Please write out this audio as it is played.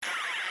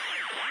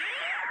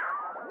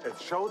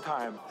It's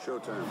showtime.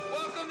 Showtime.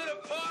 Welcome to the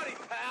party,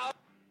 pal.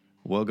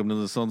 Welcome to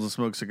the Sultans of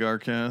Smoke Cigar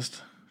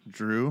Cast.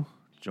 Drew,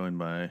 joined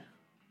by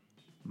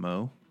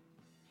Mo.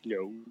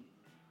 Yo.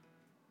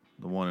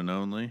 The one and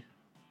only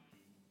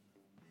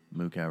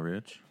Mookow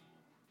Rich.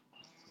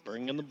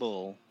 Bringing the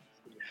bull.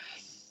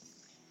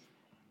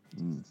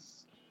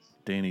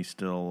 Danny's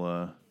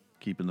still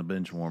keeping the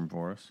bench warm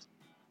for us.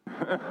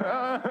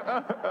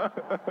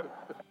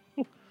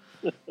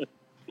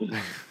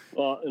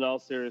 Well, in all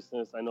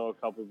seriousness, I know a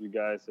couple of you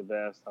guys have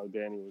asked how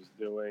Danny was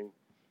doing.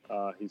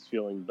 He's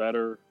feeling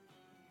better,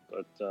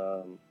 but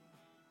I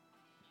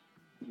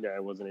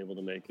wasn't able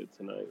to make it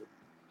tonight.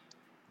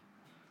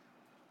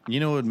 You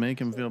know what would make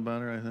him feel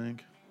better, I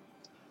think?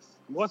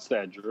 What's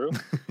that, Drew?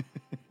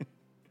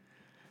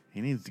 He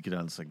needs to get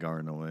on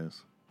cigar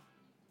noise.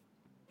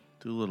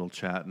 Do a little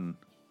chatting.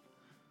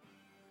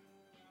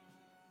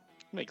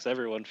 Makes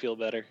everyone feel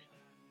better.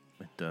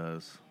 It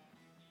does.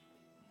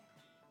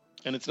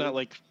 And it's not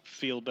like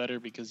feel better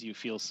because you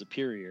feel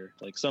superior,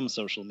 like some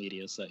social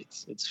media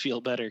sites. It's feel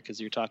better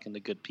because you're talking to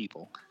good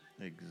people.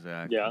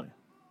 Exactly. Yeah.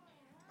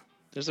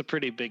 There's a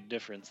pretty big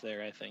difference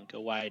there, I think. A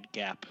wide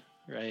gap,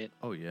 right?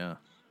 Oh, yeah.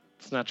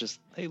 It's not just,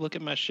 hey, look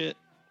at my shit.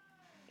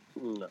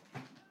 No.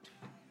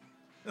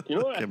 You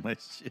know what? Look at my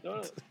shit.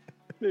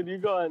 Dude, you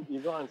go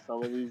on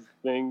some of these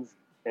things,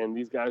 and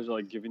these guys are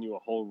like giving you a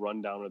whole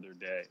rundown of their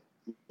day.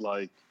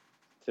 Like,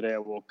 today I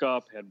woke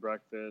up, had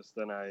breakfast,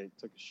 then I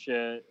took a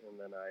shit, and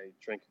then I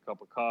drank a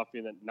cup of coffee,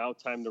 and then now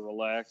time to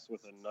relax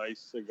with a nice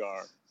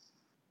cigar.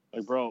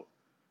 Like, bro,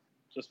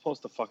 just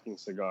post a fucking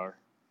cigar.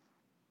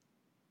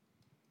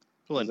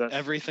 Well, and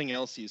everything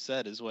else you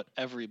said is what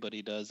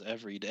everybody does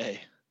every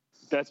day.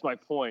 That's my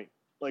point.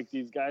 Like,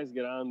 these guys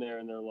get on there,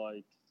 and they're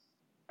like,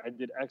 I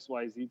did X,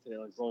 Y, Z today.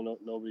 Like, bro,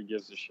 nobody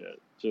gives a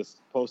shit. Just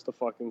post a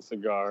fucking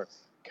cigar,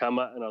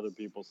 comment on other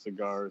people's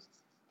cigars,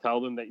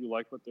 tell them that you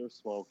like what they're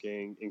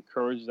smoking,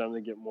 encourage them to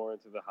get more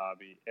into the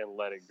hobby, and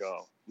let it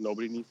go.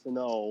 Nobody needs to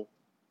know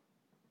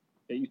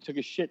that you took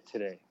a shit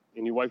today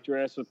and you wiped your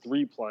ass with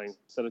 3-ply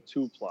instead of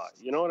 2-ply.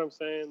 You know what I'm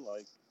saying?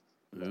 Like,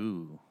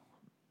 Ooh.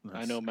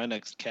 I know my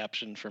next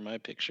caption for my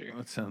picture.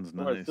 That sounds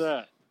nice. What's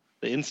that?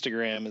 The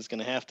Instagram is going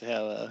to have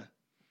a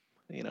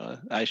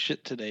I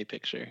shit today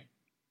picture.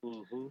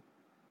 Mm-hmm.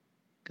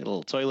 Got a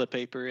little toilet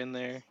paper in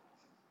there.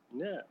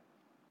 Yeah.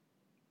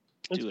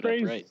 Do it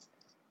crazy. upright.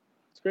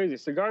 It's crazy.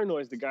 Cigar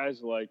noise, the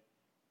guys are like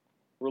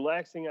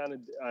relaxing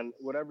on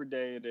whatever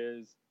day it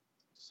is,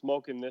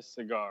 smoking this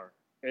cigar.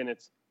 And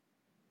it's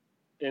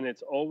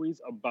always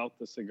about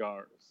the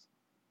cigars.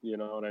 You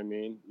know what I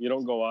mean? You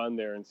don't go on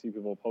there and see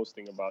people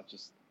posting about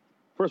just,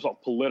 first of all,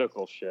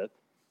 political shit,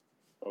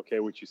 okay,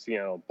 which you see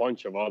on a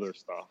bunch of other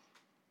stuff,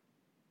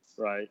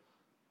 right?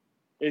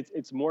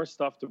 It's more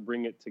stuff to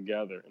bring it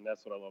together, and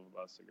that's what I love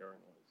about cigar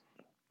noise.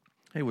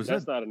 Hey,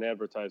 that's not an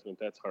advertisement.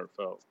 That's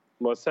heartfelt.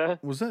 What's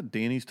that? Was that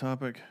Danny's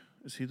topic?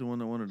 Is he the one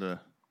that wanted to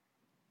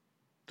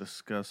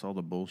discuss all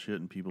the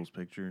bullshit in people's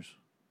pictures?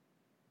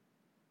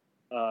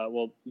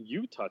 Well,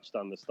 you touched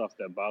on the stuff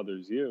that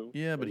bothers you.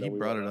 Yeah, but he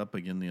brought it up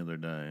again the other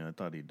day. I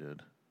thought he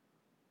did.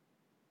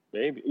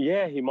 Maybe.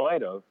 Yeah, he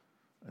might have.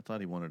 I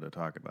thought he wanted to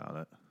talk about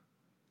it.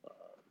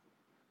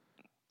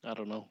 I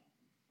don't know.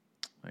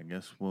 I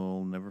guess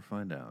we'll never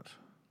find out.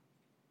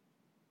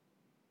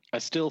 I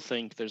still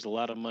think there's a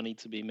lot of money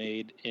to be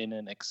made in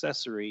an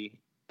accessory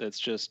that's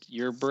just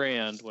your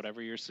brand,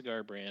 whatever your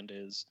cigar brand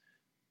is,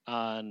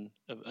 on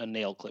a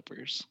nail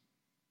clippers.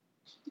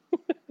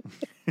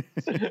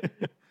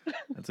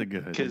 That's a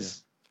good idea.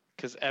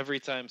 Because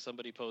every time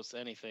somebody posts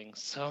anything,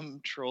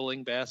 some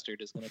trolling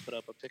bastard is going to put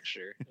up a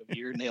picture of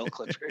your nail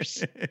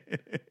clippers.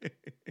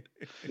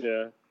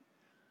 Yeah.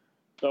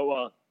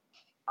 So,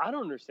 I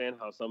don't understand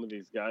how some of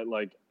these guys,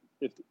 like,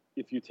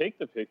 if you take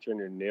the picture and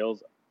your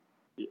nails,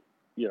 you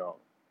know,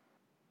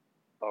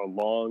 are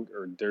long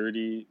or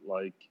dirty,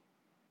 like,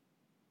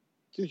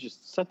 dude,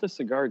 just set the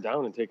cigar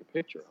down and take a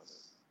picture of it.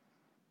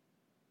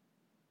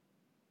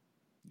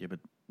 Yeah, but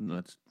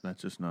that's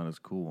just not as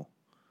cool.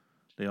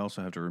 They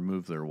also have to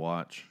remove their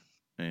watch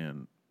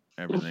and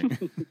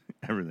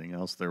everything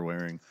else they're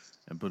wearing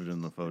and put it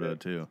in the photo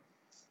too.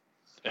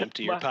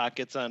 Empty your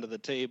pockets onto the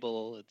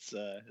table.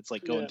 It's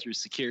like going through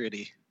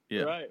security.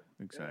 Yeah, right.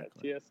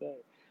 Exactly. Yeah, TSA.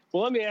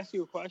 Well, let me ask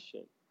you a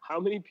question. How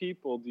many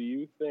people do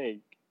you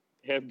think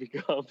have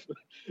become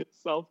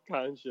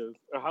self-conscious,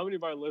 or how many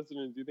of our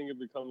listeners do you think have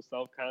become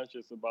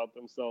self-conscious about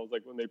themselves?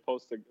 Like when they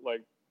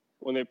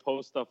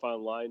post stuff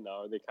online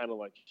now, are they kind of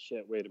like,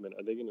 shit, wait a minute,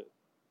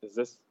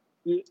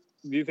 do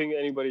you think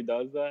anybody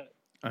does that?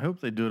 I hope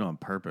they do it on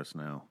purpose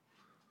now.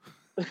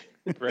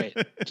 Right.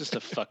 Just to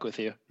fuck with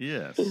you.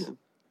 Yes.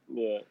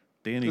 Yeah.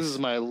 This is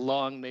my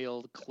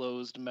long-nailed,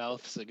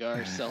 closed-mouth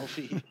cigar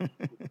selfie.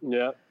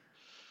 Yeah.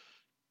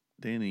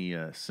 Danny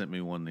sent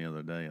me one the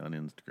other day on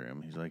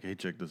Instagram. He's like, hey,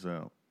 check this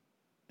out.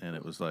 And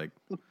it was like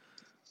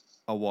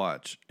a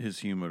watch, his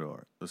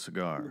humidor, a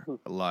cigar,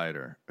 a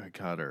lighter, a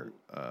cutter,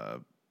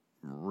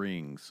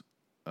 rings,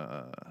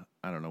 I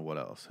don't know what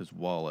else, his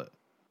wallet.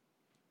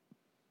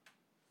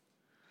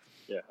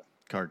 Yeah.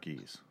 Car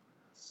keys.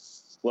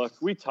 Look,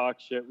 we talk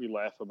shit, we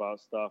laugh about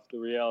stuff. The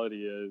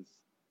reality is,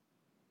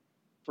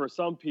 for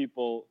some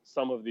people,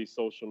 some of these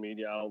social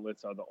media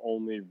outlets are the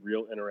only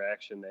real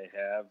interaction they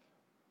have,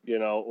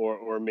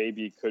 or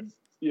maybe could,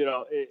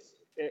 so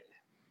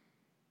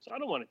I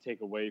don't want to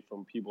take away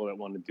from people that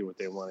want to do what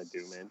they want to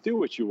do, man. Do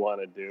what you want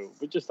to do,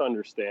 but just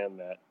understand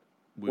that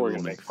we're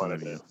going to make fun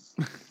of it.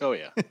 Oh,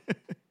 yeah.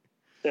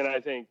 And I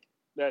think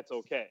that's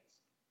okay.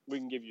 We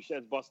can give you shit.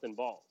 It's busting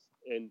balls.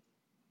 And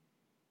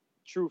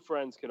true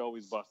friends could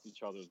always bust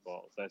each other's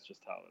balls. That's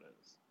just how it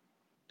is.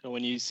 And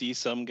when you see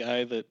some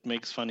guy that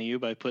makes fun of you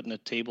by putting a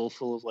table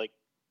full of like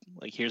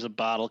here's a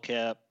bottle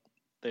cap,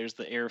 there's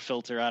the air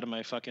filter out of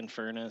my fucking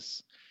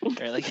furnace,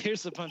 right? Like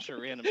here's a bunch of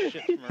random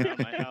shit from around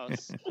my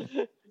house.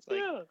 It's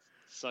like,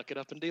 suck it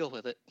up and deal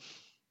with it.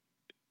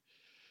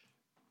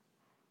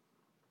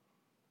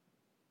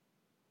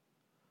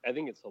 I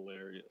think it's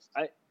hilarious.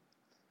 I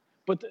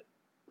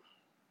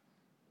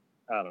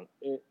don't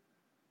know.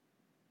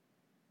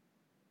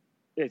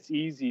 It's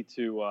easy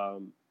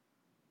to,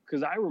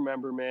 because I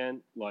remember,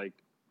 man, like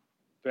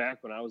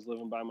back when I was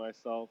living by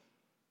myself,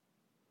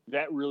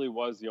 that really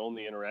was the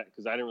only interaction,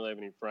 because I didn't really have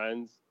any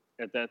friends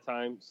at that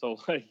time. So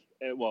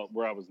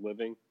where I was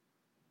living,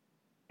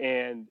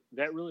 and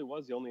that really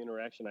was the only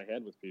interaction I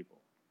had with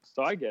people.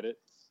 So I get it.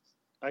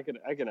 I can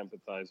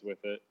empathize with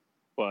it,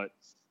 but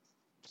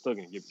I'm still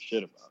gonna give a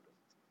shit about it.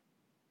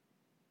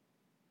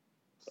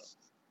 So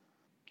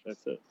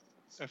that's it.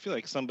 I feel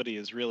like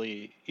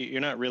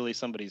you're not really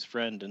somebody's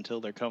friend until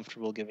they're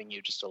comfortable giving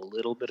you just a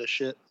little bit of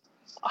shit.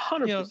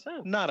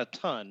 100%. Not a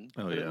ton,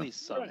 but yeah. at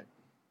least some. Right.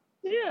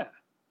 Yeah,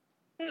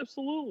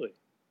 absolutely.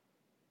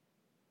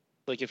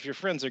 Like if your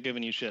friends are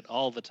giving you shit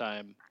all the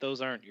time, those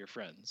aren't your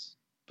friends.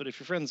 But if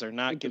your friends are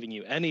not giving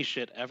you any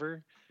shit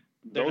ever,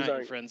 they're not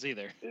your friends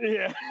either.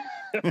 Yeah,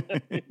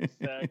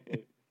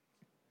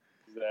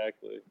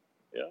 exactly.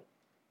 Yeah,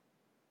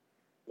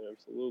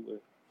 absolutely.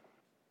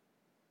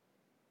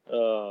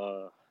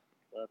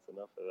 That's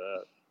enough of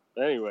that.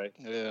 Anyway.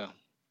 Yeah.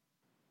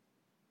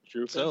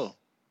 True. So,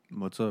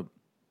 what's up?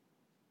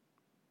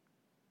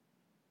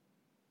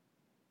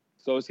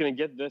 So I was going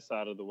to get this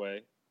out of the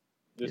way.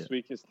 This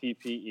week is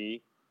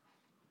TPE.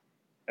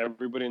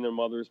 Everybody and their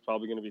mother is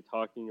probably going to be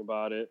talking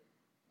about it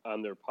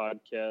on their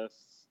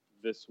podcasts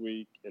this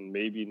week and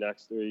maybe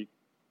next week.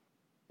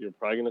 You're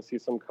probably going to see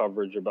some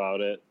coverage about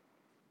it.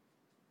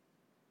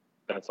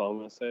 That's all I'm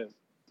going to say.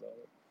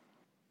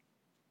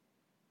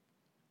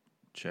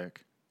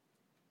 Check.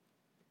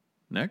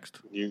 Next.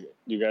 You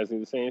guys need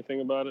to say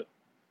anything about it?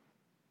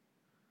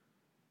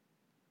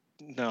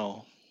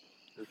 no.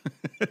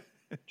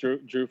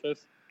 Drufus?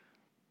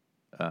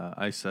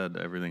 I said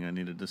everything I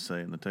needed to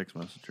say in the text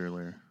message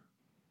earlier.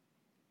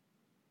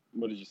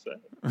 What did you say?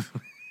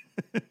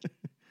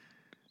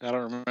 I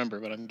don't remember,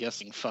 but I'm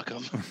guessing fuck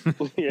them.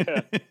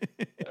 Yeah.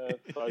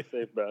 Probably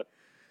safe bet.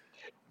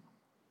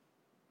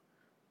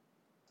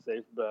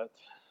 Safe bet.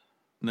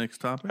 Next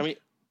topic? I mean,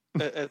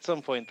 at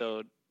some point,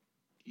 though,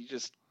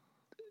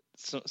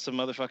 some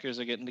motherfuckers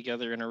are getting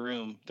together in a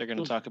room. They're going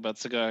to talk about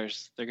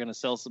cigars. They're going to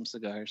sell some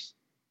cigars.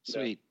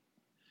 Sweet.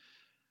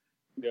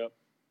 Yep.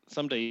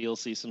 Someday you'll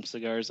see some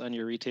cigars on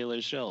your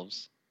retailer's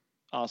shelves.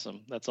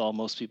 Awesome. That's all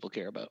most people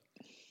care about.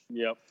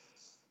 Yep.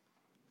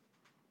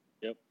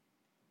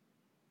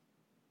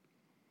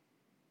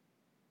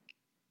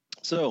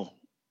 So,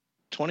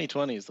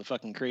 2020 is the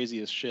fucking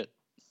craziest shit.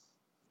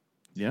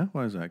 Yeah?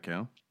 Why is that,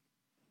 Cal?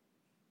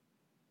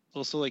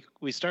 Well, so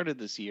we started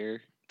this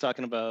year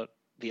talking about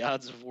the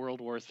odds of World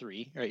War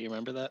III, right? You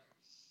remember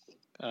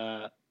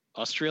that?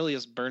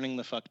 Australia's burning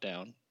the fuck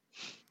down,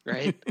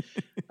 right?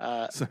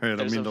 Sorry, I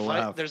don't mean to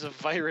laugh. There's a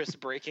virus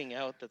breaking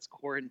out that's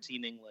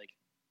quarantining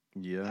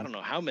I don't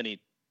know how many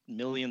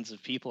millions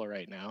of people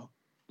right now.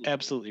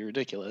 Absolutely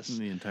ridiculous.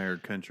 The entire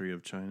country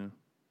of China.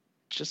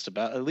 Just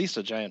about, at least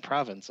a giant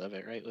province of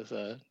it, right? With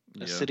a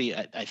city,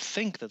 I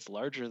think that's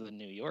larger than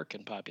New York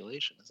in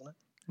population, isn't it?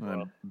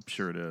 I'm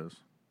sure it is.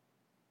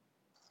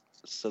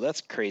 So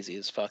that's crazy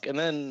as fuck. And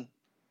then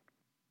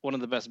one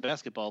of the best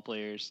basketball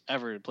players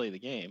ever to play the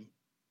game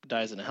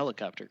dies in a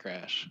helicopter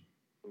crash.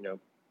 Yep.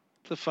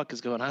 What the fuck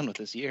is going on with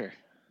this year?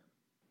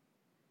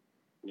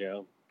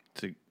 Yeah.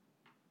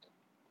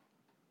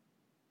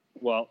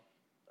 Well,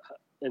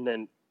 and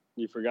then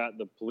you forgot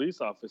the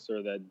police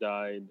officer that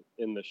died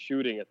in the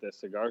shooting at the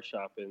cigar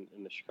shop in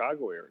the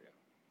Chicago area.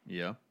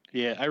 Yeah.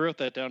 Yeah, I wrote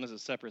that down as a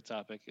separate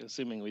topic,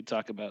 assuming we'd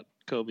talk about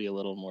Kobe a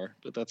little more,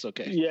 but that's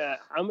okay. Yeah,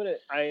 I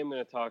am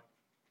gonna talk.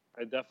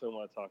 I definitely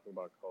want to talk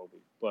about Kobe,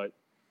 but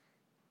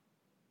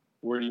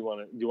where do you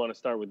want to? Do you want to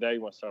start with that? Or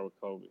you want to start with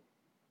Kobe?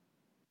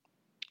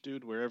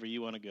 Dude, wherever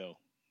you want to go.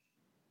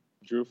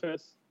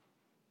 Drufus?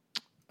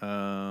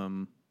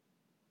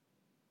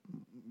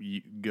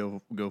 You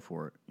go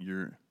for it.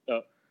 You're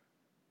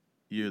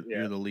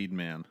the lead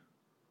man.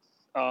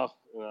 Oh,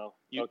 no.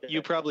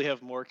 You probably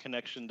have more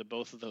connection to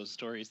both of those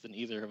stories than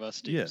either of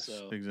us do. Yes,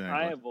 so. exactly.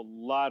 I have a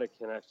lot of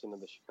connection to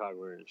the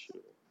Chicago area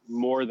shooting,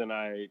 more than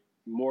I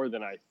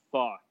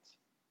thought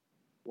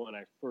when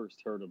I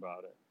first heard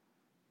about it.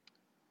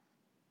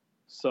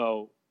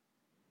 So,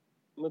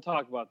 I'm going to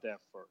talk about that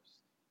first.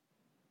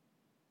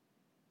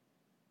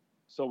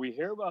 So we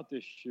hear about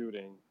this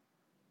shooting,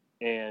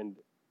 and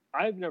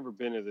I've never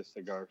been to this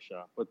cigar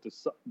shop, but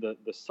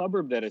the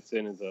suburb that it's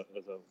in is a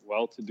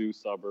well-to-do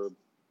suburb,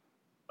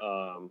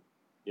 or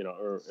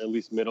at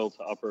least middle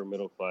to upper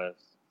middle class.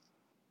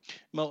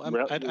 Well,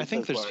 I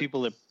think there's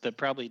people that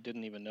probably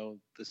didn't even know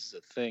this is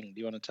a thing.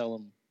 Do you want to tell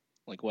them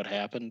like what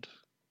happened?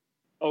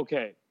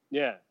 Okay,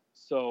 yeah.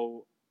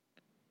 So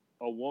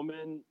a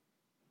woman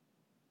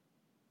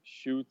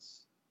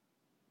shoots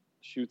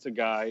a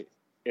guy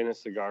in a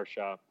cigar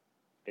shop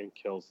and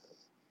kills him.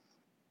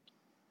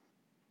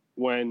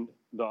 When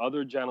the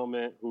other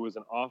gentleman, who was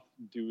an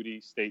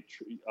off-duty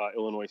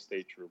Illinois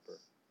state trooper,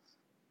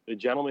 the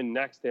gentleman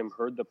next to him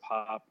heard the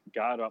pop,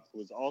 got up, who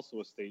was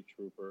also a state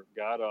trooper,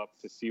 got up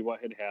to see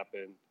what had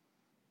happened.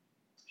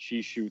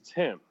 She shoots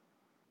him.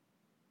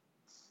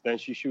 Then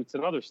she shoots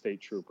another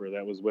state trooper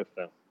that was with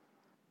them.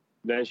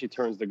 Then she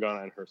turns the gun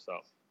on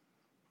herself.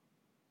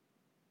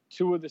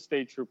 2 of the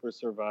state troopers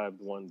survived,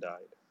 1 died.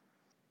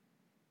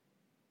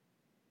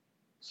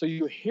 So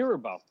you hear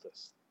about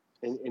this,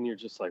 and you're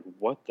just like,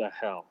 what the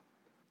hell?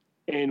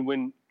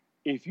 And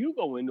if you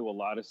go into a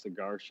lot of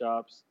cigar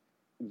shops,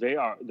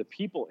 the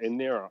people in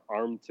there are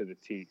armed to the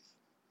teeth.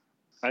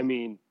 I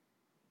mean,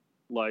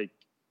 like,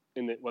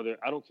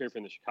 I don't care if you're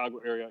in the Chicago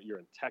area, you're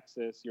in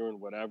Texas, you're in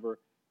whatever.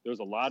 There's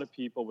a lot of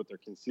people with their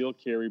concealed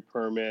carry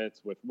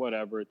permits, with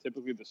whatever.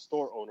 Typically, the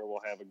store owner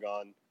will have a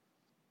gun.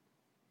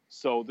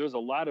 So there's a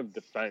lot of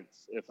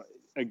defense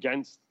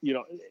against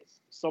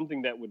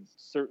something that would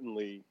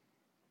certainly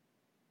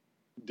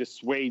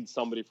dissuade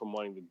somebody from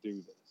wanting to do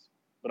this.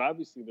 But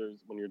obviously,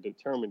 when you're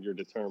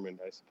determined,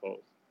 I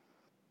suppose.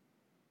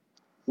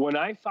 When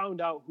I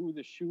found out who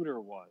the shooter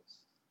was,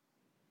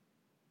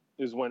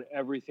 is when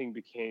everything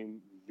became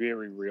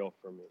very real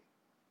for me.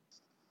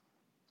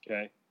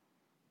 Okay?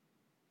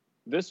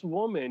 This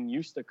woman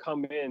used to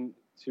come in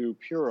to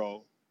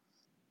Puro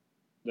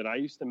that I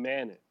used to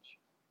manage.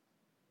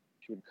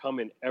 She would come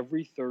in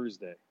every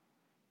Thursday.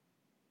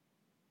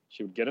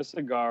 She would get a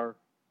cigar,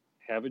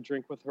 have a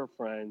drink with her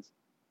friends,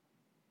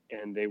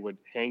 and they would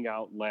hang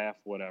out, laugh,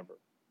 whatever.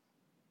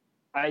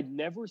 I'd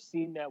never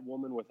seen that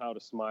woman without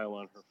a smile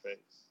on her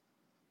face.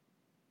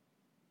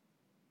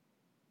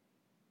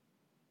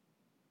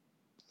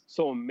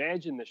 So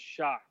imagine the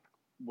shock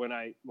when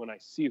I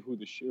see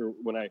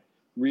when I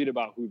read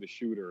about who the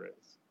shooter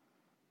is.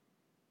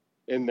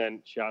 And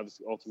then she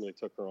obviously ultimately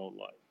took her own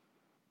life.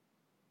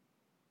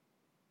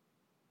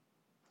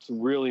 It's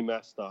really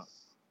messed up.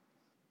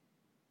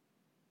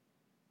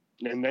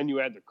 And then you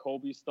add the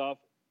Kobe stuff.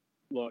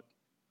 Look,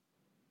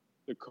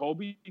 the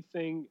Kobe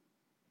thing,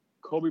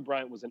 Kobe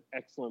Bryant was an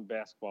excellent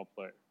basketball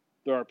player.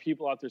 There are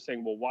people out there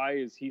saying, well, why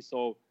is he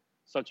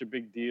such a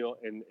big deal?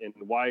 And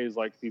why is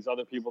like these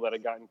other people that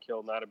have gotten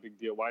killed not a big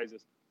deal? Why is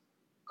this?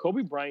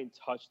 Kobe Bryant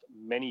touched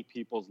many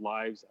people's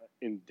lives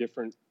in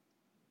different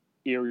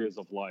areas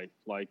of life.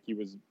 Like he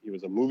was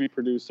a movie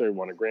producer, he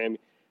won a Grammy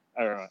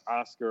or an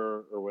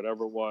Oscar or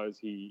whatever it was.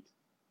 He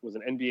was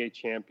an NBA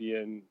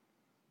champion.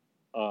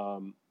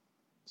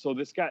 So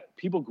this guy,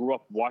 people grew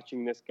up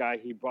watching this guy.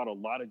 He brought a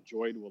lot of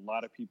joy to a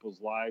lot of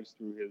people's lives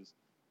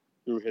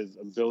through his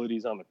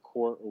abilities on the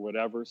court or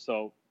whatever.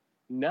 So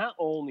not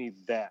only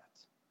that,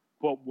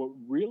 but what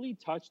really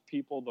touched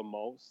people the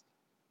most,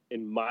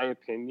 in my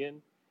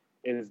opinion,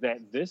 is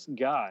that this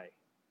guy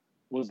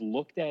was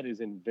looked at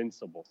as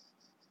invincible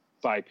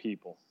by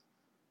people.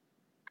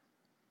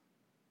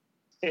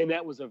 And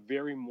that was a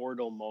very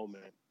mortal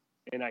moment.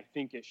 And I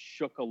think it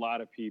shook a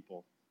lot of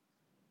people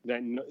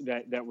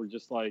that were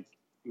just like,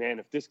 man,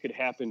 if this could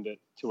happen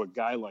to a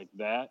guy like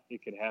that,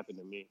 it could happen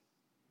to me.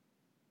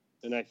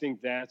 And I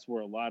think that's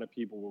where a lot of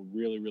people were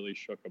really, really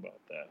shook about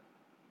that.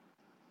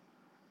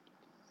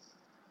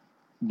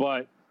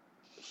 But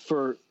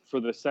for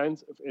the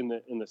sense in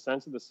the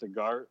sense of the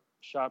cigar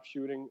shop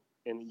shooting,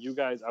 and you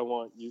guys, I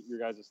want your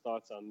guys'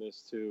 thoughts on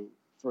this too.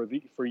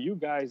 For you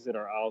guys that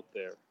are out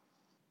there,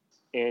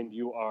 and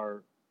you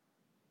are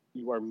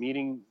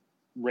meeting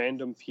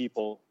random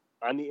people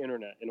on the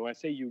internet, and when I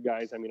say you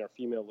guys, I mean our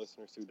female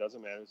listeners too.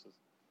 Doesn't matter.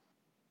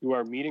 You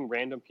are meeting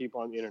random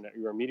people on the internet.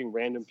 You are meeting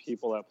random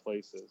people at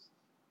places.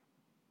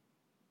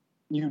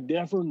 You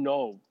never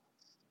know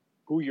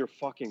who you're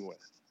fucking with.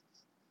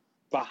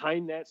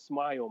 Behind that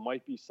smile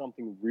might be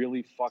something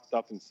really fucked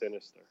up and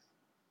sinister.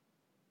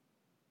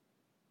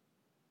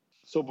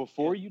 So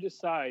before you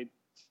decide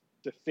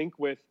to think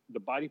with the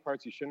body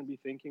parts you shouldn't be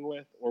thinking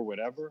with or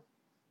whatever,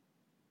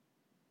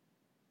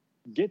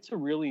 get to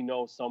really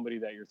know somebody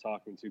that you're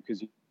talking to,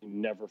 because you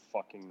never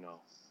fucking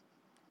know.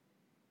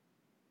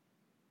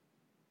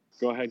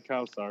 Go ahead,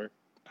 Kyle. Sorry.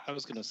 I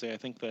was going to say, I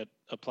think that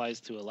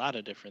applies to a lot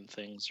of different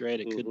things, right?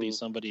 It could be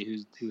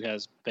somebody who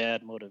has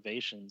bad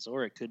motivations,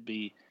 or it could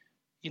be,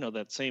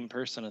 that same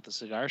person at the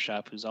cigar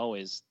shop who's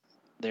always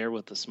there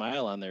with a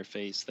smile on their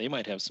face. They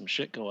might have some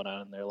shit going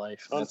on in their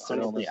life. And that's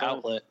their only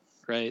outlet,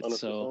 right? 100%.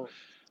 So,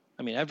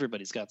 I mean,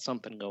 everybody's got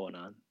something going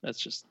on. That's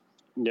just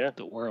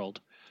the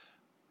world.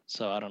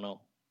 So I don't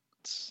know.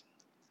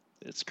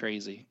 It's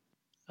crazy.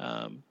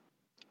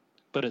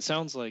 But it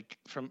sounds like,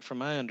 from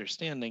my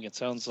understanding, it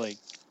sounds like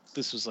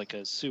this was like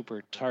a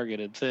super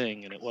targeted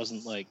thing, and it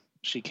wasn't like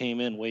she came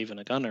in waving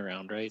a gun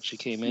around, right? She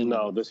came in.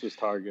 No, this was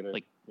targeted.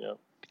 Like, yeah.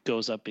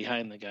 Goes up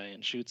behind the guy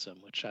and shoots him,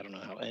 which I don't know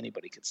how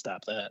anybody could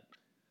stop that.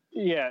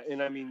 Yeah,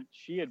 and I mean,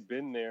 she had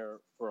been there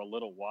for a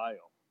little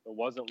while. It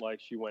wasn't like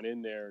she went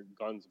in there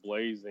guns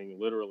blazing.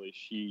 Literally,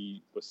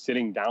 she was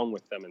sitting down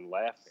with them and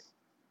laughing.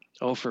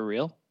 Oh, for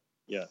real?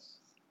 Yes.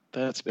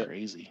 That's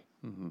crazy.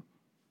 Mm-hmm.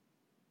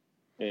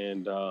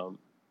 And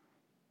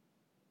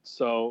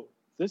so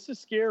this is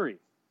scary.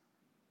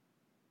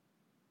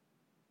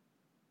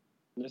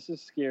 This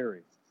is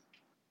scary.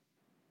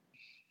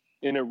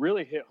 And it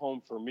really hit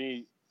home for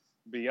me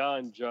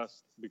beyond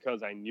just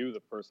because I knew the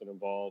person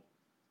involved,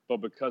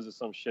 but because of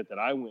some shit that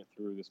I went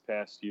through this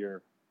past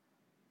year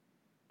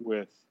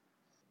with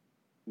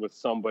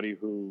somebody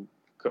who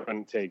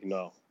couldn't take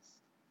no.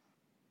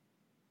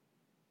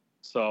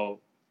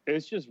 So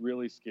it's just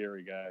really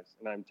scary, guys.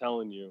 And I'm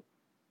telling you,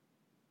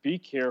 be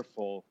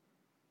careful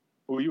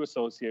who you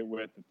associate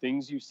with, the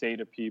things you say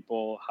to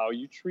people, how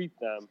you treat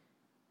them.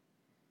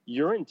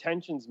 Your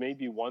intentions may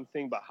be one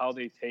thing, but how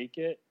they take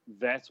it,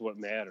 that's what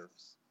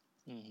matters.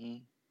 Mm-hmm.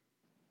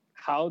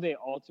 How they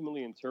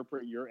ultimately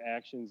interpret your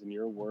actions and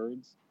your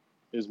words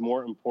is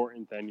more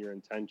important than your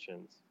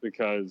intentions,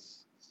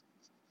 because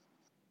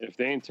if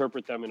they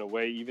interpret them in a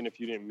way, even if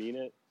you didn't mean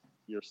it,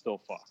 you're still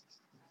fucked.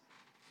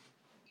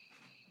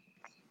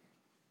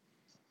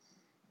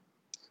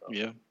 So.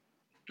 Yeah.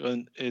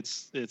 And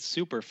it's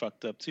super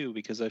fucked up too,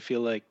 because I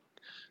feel like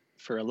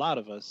for a lot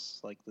of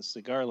us, like the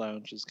cigar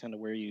lounge is kind of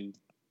where you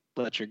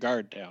let your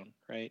guard down,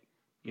 right?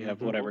 You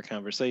have whatever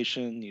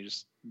conversation, you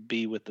just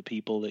be with the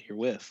people that you're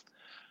with.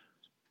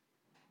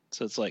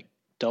 So it's like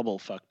double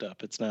fucked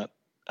up. It's not,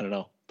 I don't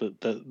know,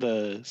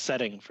 the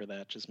setting for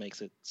that just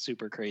makes it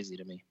super crazy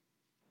to me.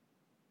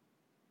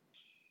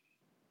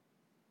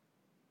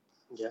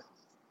 Yeah.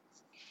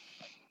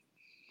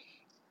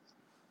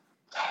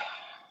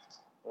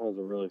 That was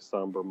a really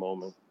somber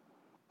moment.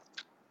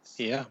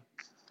 Yeah.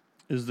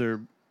 Is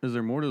there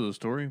more to the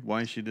story?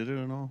 Why she did it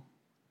and all?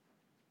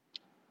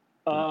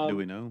 Do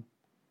we know?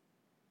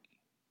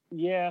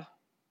 Yeah,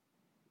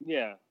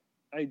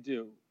 I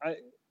do.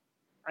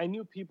 I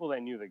knew people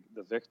that knew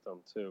the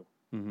victim too.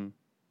 Mm-hmm.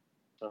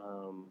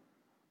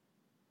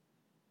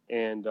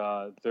 And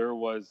there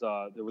was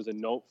a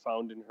note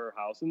found in her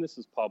house, and this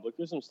is public.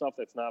 There's some stuff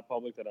that's not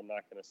public that I'm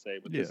not going to say,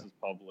 but this is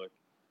public.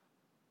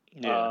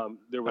 Yeah,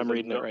 there was I'm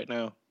reading it right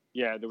now.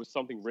 Yeah, there was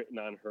something written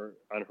on her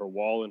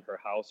wall in her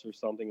house or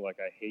something like,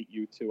 "I hate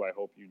you too. I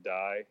hope you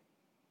die,"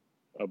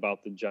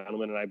 about the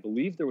gentleman. And I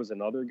believe there was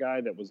another guy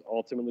that was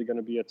ultimately going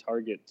to be a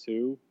target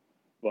too,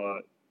 but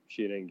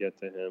she didn't get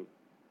to him.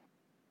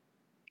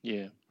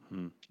 Yeah,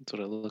 that's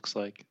what it looks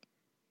like.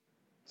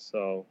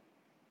 So,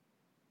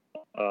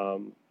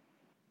 and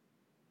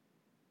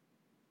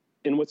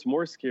what's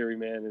more scary,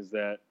 man, is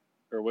that,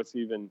 or what's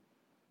even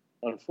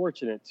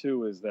unfortunate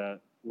too, is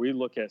that we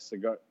look at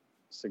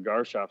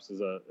cigar shops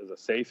as a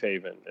safe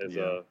haven, as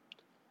a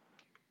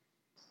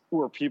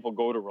where people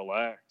go to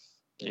relax.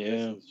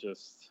 And this is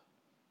just,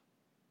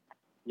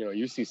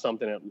 you see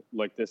something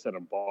like this at a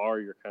bar,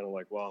 you're kind of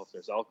like, well, if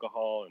there's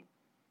alcohol, and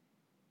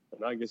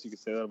I guess you could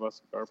say that about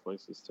cigar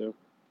places too.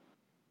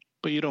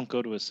 But you don't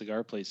go to a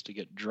cigar place to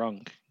get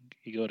drunk.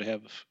 You go to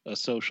have a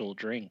social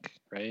drink,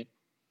 right?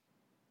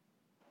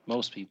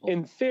 Most people.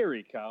 In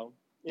theory, Kyle.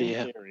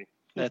 In theory.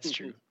 That's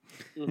true.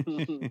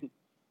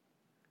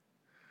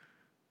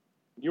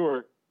 You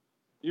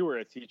were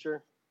a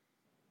teacher.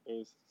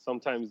 There's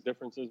sometimes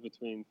differences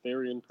between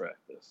theory and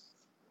practice.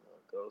 How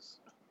it goes.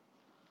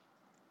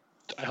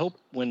 I hope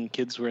when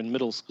kids were in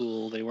middle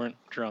school, they weren't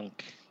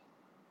drunk.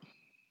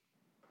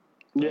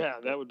 Yeah,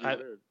 that would be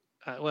weird.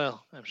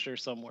 Well, I'm sure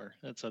some were.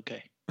 That's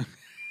okay.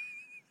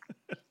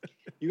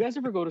 You guys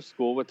ever go to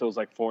school with those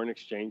like foreign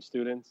exchange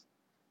students?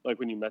 Like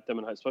when you met them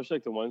in high, especially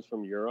like the ones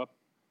from Europe,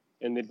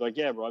 and they'd be like,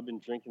 "Yeah, bro, I've been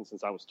drinking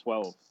since I was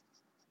 12."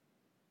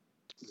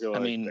 You're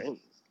like, dang.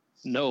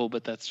 No,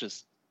 but that's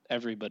just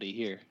everybody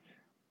here.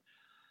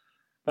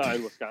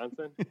 In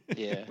Wisconsin?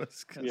 Yeah.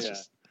 That's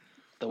just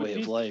the way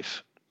of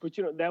life. But,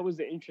 that was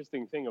the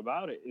interesting thing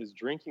about it, is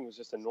drinking was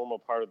just a normal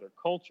part of their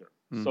culture.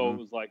 Mm-hmm. So it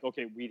was like,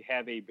 okay, we'd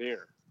have a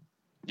beer.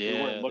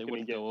 Yeah, they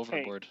wouldn't go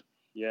overboard.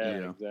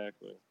 Yeah,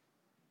 exactly.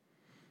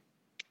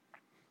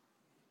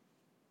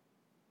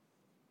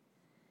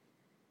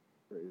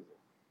 Crazy.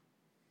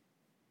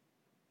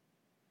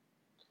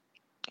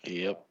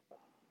 Yep.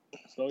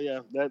 So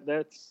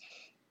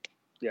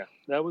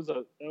that was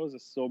a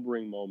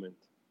sobering moment.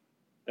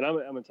 And I'm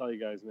gonna tell you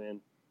guys,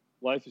 man,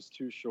 life is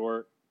too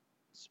short.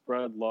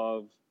 Spread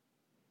love.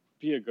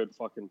 Be a good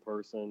fucking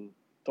person.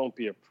 Don't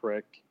be a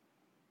prick.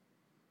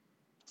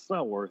 It's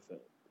not worth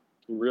it.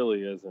 It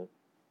really isn't.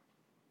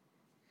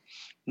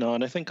 No,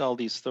 and I think all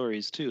these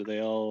stories too, they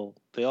all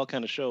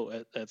kind of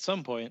show at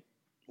some point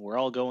we're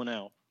all going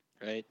out,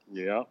 right?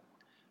 Yeah.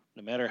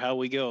 No matter how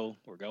we go,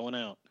 we're going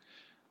out.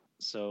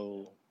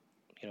 So,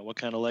 what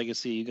kind of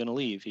legacy are you going to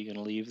leave? Are you going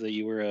to leave that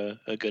you were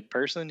a good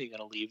person? Are you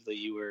going to leave that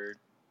you were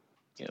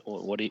Yeah,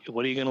 well, what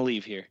are you gonna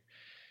leave here?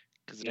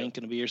 Because it Yeah. ain't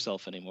gonna be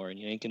yourself anymore, and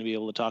you ain't gonna be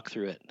able to talk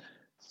through it.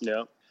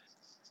 Yeah.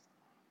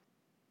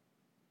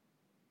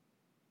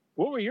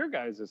 What were your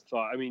guys'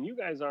 thoughts? I mean, you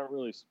guys aren't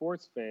really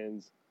sports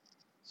fans.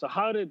 So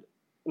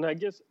and I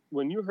guess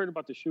when you heard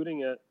about the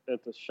shooting at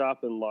the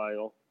shop in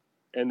Lyle,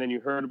 and then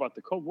you heard about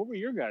the code, what were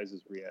your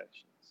guys'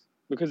 reactions?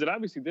 Because it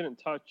obviously didn't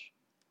touch,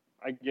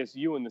 I guess,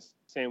 you in the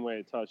same way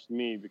it touched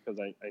me, because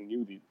I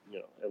knew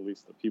at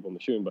least the people in the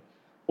shooting. But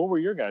what were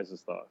your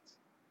guys' thoughts?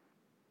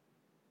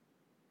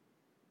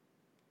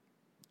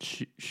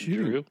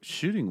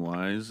 Shooting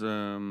wise,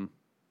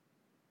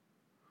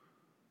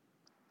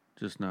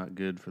 just not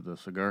good for the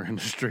cigar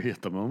industry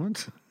at the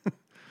moment.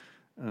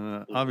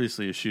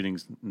 Obviously, a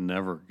shooting's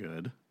never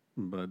good,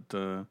 but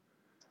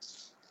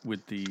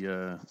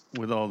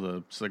with all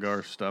the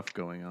cigar stuff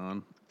going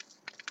on,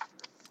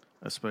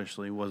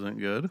 especially, wasn't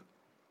good.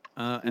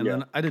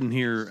 Then I didn't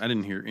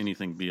hear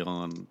anything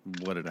beyond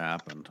what had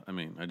happened. I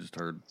mean, I just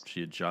heard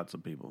she had shot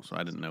some people, so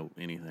I didn't know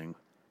anything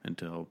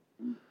until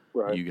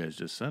you guys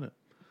just said it.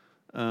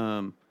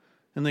 And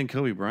then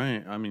Kobe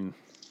Bryant, I mean,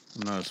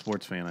 I'm not a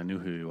sports fan. I knew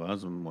who he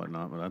was and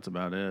whatnot, but that's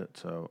about it.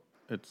 So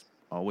it's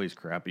always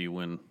crappy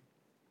when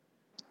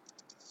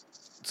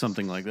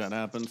something like that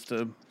happens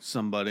to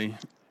somebody.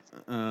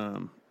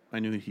 I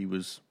knew he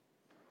was,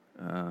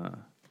 to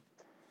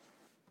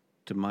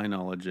my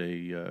knowledge,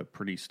 a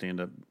pretty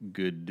stand-up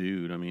good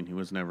dude. I mean, he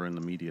was never in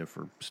the media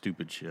for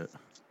stupid shit.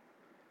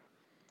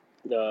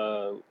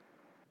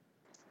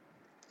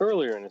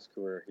 Earlier in his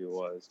career, he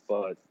was,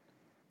 but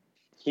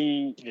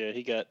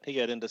he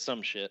got into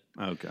some shit.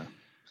 Okay.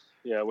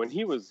 Yeah, when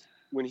he as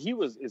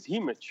he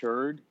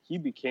matured, he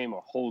became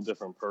a whole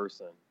different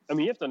person. I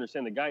mean, you have to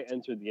understand, the guy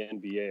entered the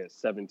NBA at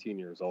 17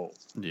 years old.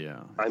 Yeah.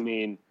 I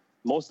mean,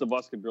 most of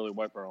us could barely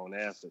wipe our own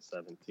ass at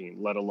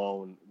 17, let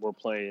alone we're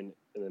playing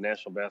in the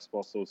National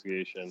Basketball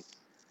Association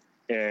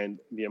and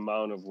the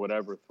amount of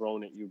whatever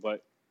thrown at you.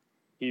 But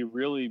he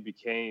really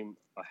became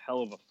a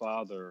hell of a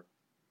father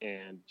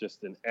and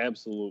just an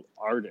absolute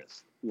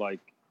artist, like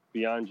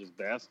beyond just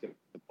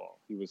basketball.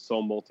 He was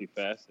so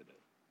multifaceted,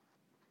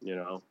 you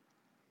know?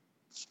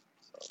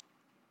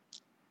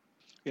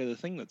 Yeah, the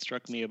thing that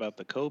struck me about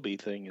the Kobe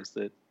thing is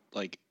that,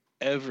 like,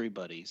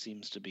 everybody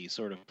seems to be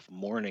sort of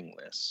mourning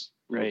this,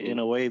 right? Mm-hmm. In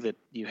a way that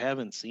you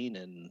haven't seen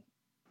in,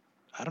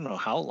 I don't know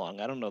how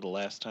long. I don't know the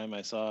last time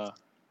I saw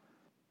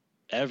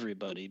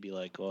everybody be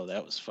like, oh,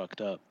 that was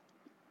fucked up.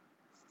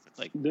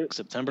 Like,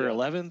 September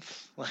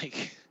 11th?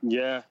 Like...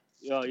 Yeah.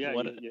 Oh, yeah,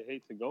 you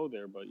hate to go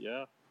there, but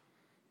yeah.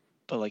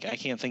 But, like, I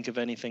can't think of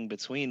anything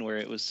between where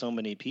it was so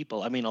many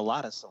people. I mean, a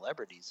lot of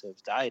celebrities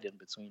have died in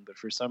between, but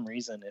for some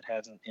reason it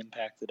hasn't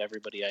impacted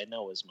everybody I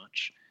know as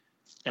much.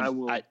 And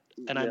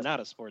I'm not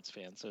a sports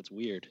fan, so it's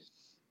weird.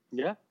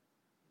 Yeah.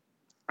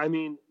 I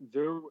mean,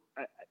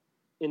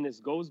 and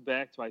this goes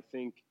back to, I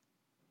think,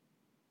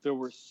 there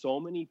were so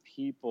many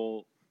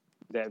people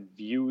that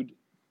viewed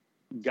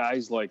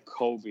guys like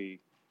Kobe,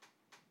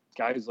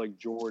 guys like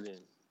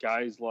Jordan,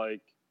 guys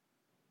like,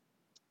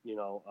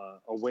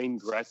 a Wayne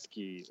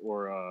Gretzky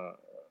or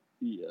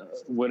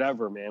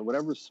whatever, man,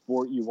 whatever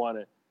sport you want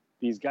to,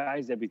 these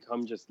guys that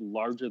become just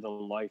larger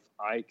than life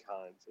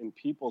icons in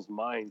people's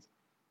minds,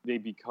 they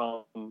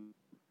become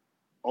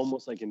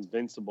almost like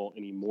invincible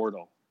and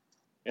immortal.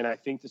 And I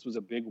think this was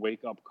a big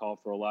wake up call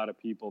for a lot of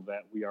people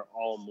that we are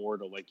all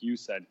mortal. Like you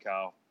said,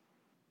 Kyle,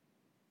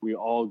 we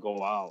all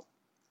go out.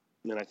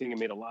 And I think it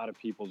made a lot of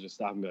people just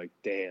stop and be like,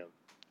 damn,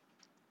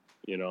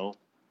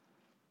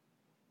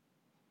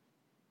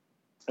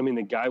 I mean,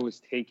 the guy was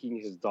taking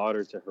his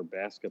daughter to her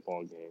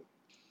basketball game.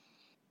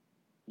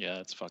 Yeah,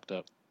 it's fucked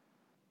up.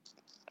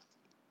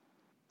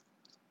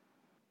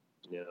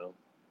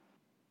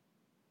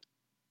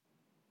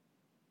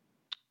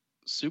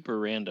 Super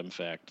random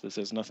fact. This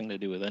has nothing to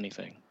do with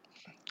anything.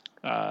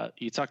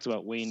 You talked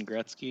about Wayne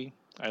Gretzky.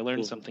 I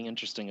learned something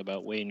interesting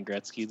about Wayne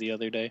Gretzky the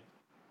other day.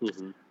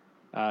 Mm-hmm.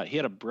 He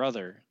had a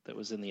brother that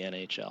was in the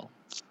NHL.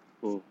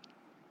 Mm.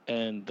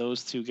 And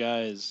those two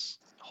guys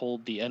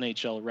hold the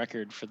NHL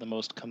record for the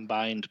most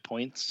combined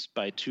points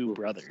by two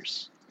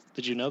brothers.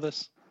 Did you know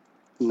this?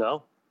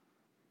 No.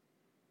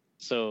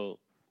 So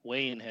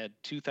Wayne had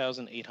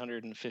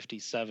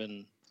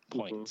 2,857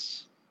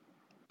 points.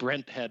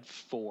 Brent had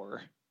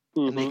 4.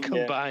 And they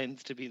combined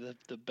to be the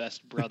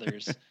best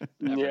brothers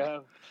ever.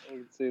 Yeah, I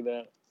can see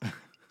that.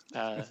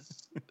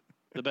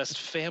 The best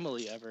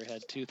family ever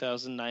had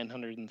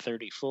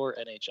 2,934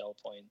 NHL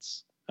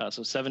points.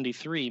 So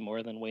 73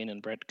 more than Wayne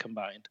and Brent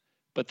combined.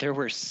 But there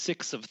were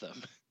 6 of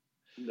them.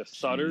 The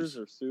Sutters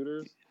or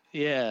Suitors?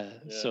 Yeah.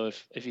 So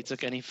if you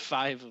took any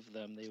 5 of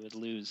them, they would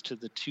lose to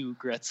the 2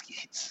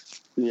 Gretzkys.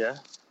 Yeah.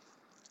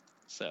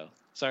 So,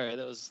 sorry,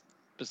 that was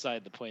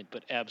beside the point,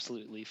 but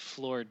absolutely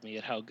floored me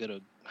at how good a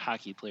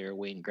hockey player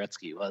Wayne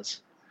Gretzky was.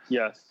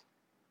 Yes.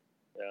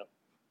 Yeah.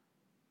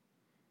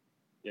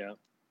 Yeah.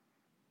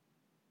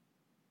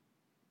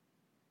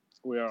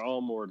 We are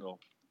all mortal.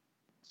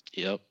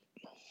 Yep.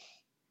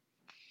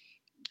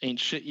 Ain't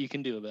shit you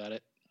can do about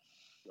it.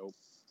 Nope.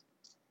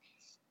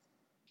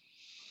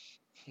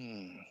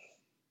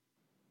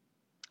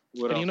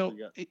 What And else we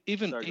got?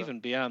 even Sorry, go. even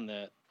beyond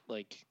that,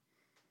 like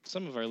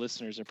some of our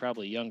listeners are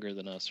probably younger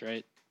than us,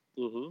 right?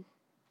 Mm-hmm.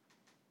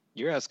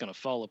 Your ass gonna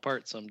fall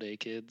apart someday,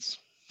 kids.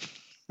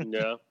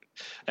 Yeah.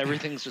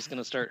 Everything's just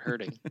gonna start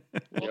hurting.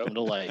 Welcome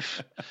to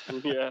life.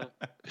 Yeah.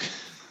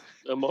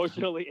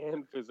 Emotionally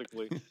and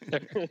physically.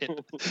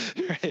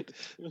 Right.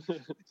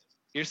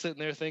 You're sitting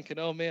there thinking,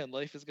 "Oh man,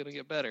 life is gonna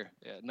get better."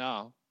 Yeah,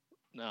 no.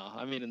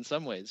 I mean, in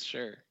some ways,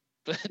 sure,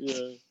 but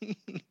Yeah.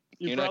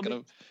 you're not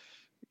gonna.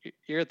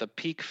 You're at the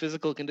peak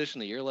physical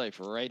condition of your life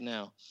right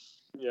now.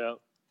 Yeah.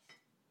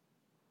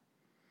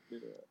 Yeah.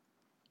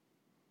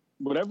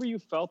 Whatever you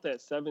felt at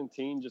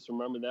 17, just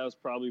remember that was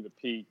probably the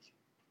peak,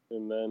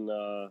 and then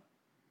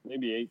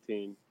maybe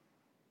 18.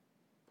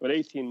 But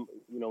 18,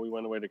 we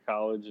went away to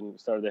college and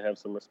started to have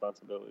some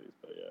responsibilities.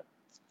 But yeah.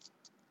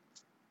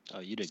 Oh,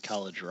 you did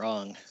college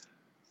wrong.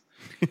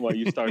 Well,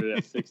 you started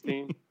at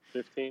 16,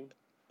 15?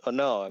 Oh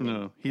no, I mean,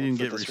 no, he didn't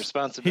get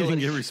responsibility. He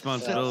didn't get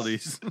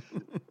responsibilities.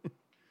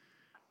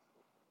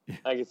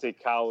 I can say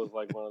Kyle was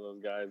like one of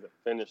those guys that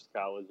finished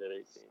college at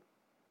 18.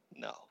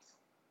 No,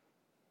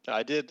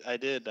 I did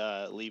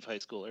leave high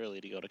school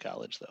early to go to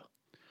college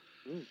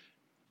though. Mm.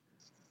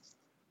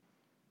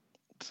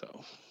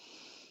 So,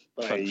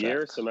 By a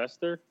year,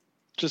 semester?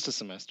 Just a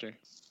semester.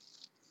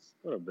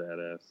 What a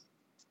badass.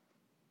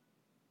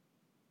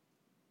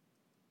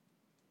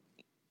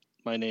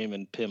 My name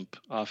and pimp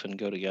often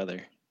go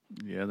together.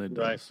 Yeah, that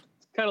does. Right.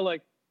 It's kind of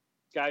like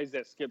guys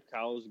that skip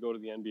college to go to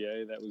the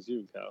NBA. That was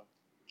you, Kyle.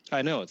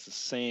 I know, it's the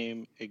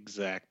same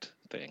exact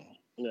thing.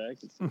 Yeah, I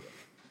can see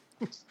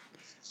that.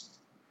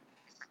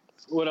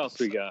 What else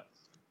we got?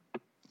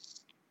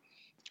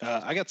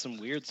 I got some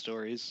weird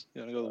stories.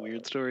 You want to go to the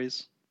weird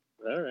stories?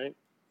 All right.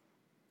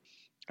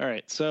 All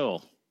right,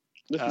 so...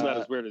 This is not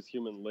as weird as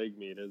human leg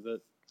meat, is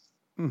it?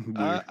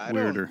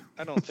 Weirder.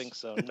 I don't think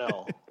so,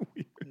 no.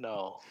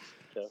 No.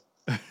 Okay.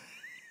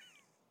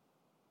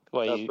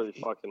 Well, That's pretty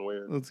fucking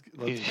weird. Let's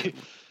you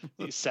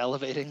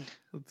salivating?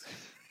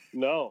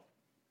 No,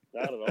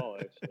 not at all,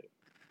 actually.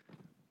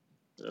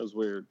 That was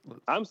weird.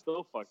 I'm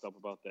still fucked up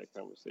about that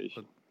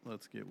conversation.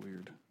 Let's get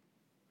weird.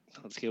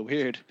 Let's get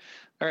weird.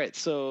 All right,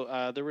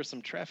 so there were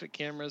some traffic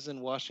cameras in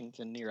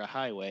Washington near a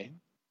highway,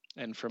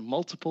 and from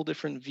multiple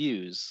different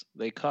views,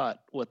 they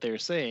caught what they're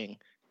saying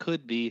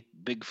could be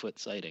Bigfoot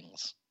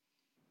sightings.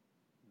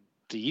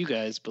 Do you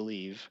guys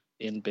believe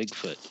in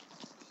Bigfoot?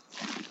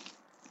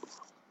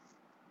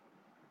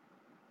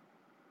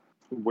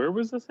 Where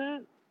was this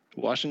at?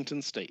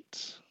 Washington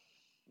State.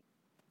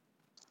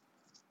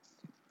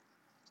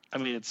 I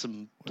mean, it's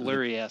some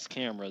blurry ass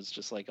cameras,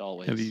 just like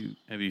always.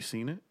 Have you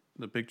seen it?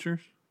 The pictures?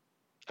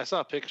 I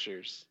saw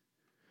pictures.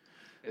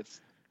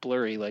 It's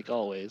blurry like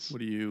always. What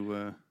do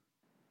you?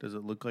 Does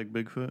it look like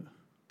Bigfoot?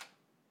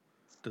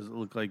 Does it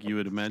look like you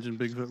would imagine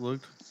Bigfoot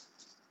looked?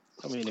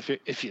 I mean,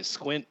 if you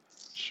squint,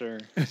 sure.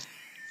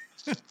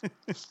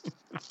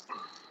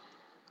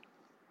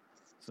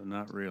 So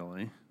not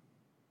really.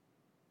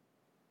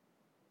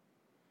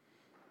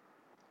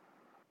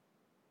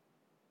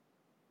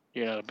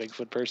 You're not a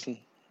Bigfoot person?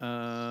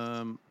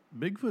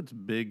 Bigfoot's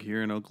big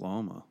here in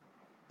Oklahoma,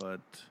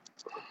 but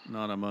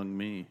not among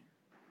me.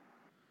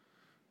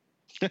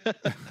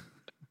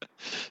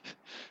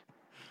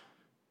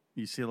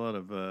 You see a lot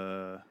of,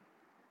 I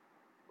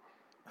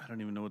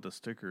don't even know what the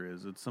sticker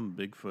is. It's some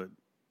Bigfoot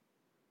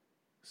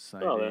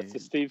sighting. Oh, that's the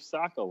Steve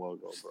Saka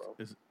logo, bro.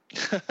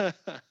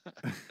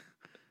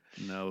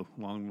 No,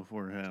 long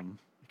before him,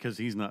 because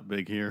he's not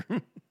big here.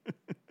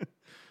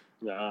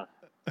 Nah.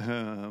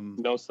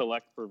 No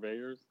select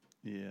purveyors?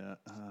 Yeah.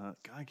 God,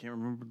 I can't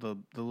remember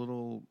the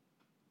little,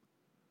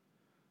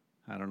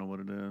 I don't know what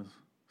it is.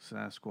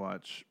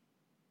 Sasquatch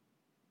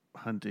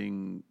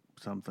hunting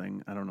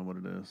something. I don't know what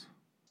it is.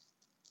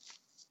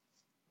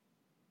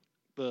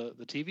 The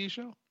TV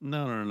show?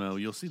 No.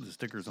 You'll see the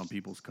stickers on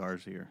people's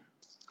cars here.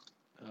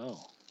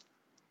 Oh.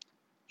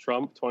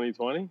 Trump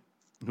 2020?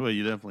 Well,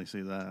 you definitely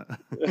see that.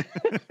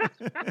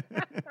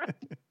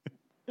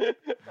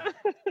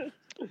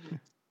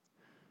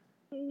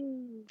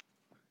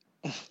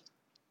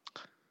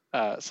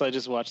 So I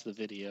just watched the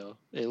video.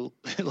 It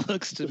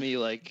looks to me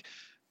like,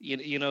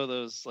 you know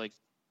those like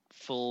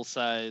full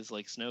size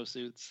like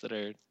snowsuits that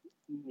are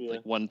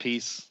like one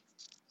piece.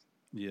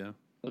 Yeah.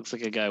 Looks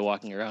like a guy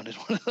walking around in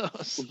one of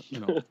those.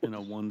 In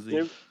a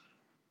onesie.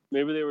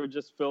 Maybe they were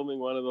just filming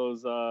one of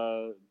those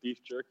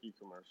beef jerky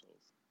commercials.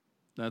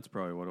 That's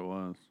probably what it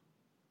was.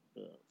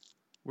 Yeah.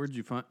 Where'd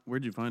you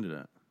find it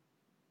at?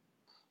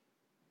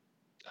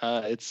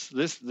 It's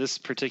this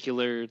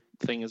particular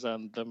thing is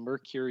on the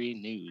Mercury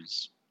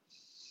News.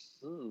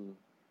 Hmm.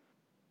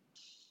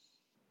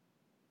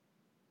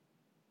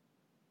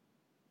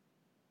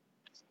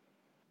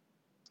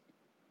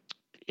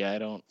 Yeah, I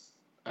don't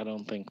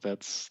think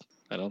that's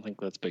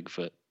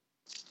Bigfoot.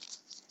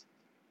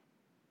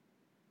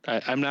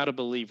 I'm not a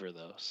believer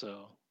though,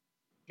 so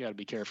you got to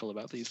be careful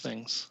about these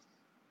things.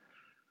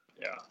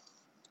 Yeah.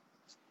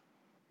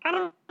 I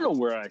don't know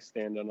where I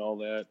stand on all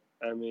that.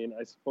 I mean,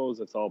 I suppose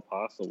it's all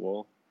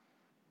possible.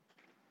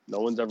 no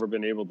one's ever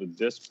been able to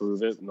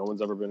disprove it. No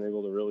one's ever been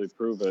able to really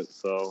prove it.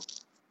 So,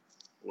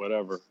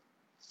 whatever.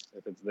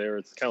 If it's there,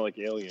 it's kind of like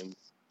aliens.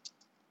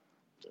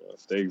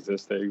 If they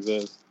exist, they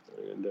exist. What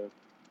are you gonna do?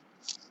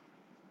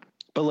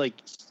 But like,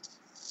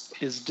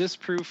 is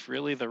disproof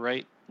really the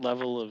right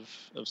level of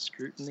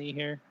scrutiny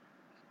here?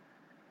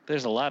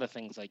 There's a lot of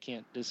things I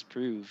can't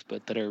disprove,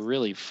 but that are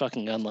really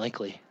fucking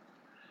unlikely.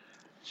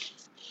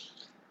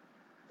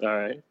 All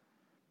right.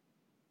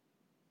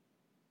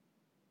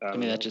 I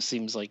mean, that just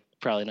seems like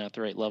probably not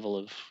the right level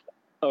of...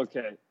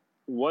 Okay.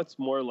 What's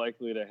more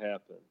likely to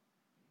happen?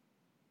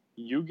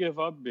 You give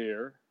up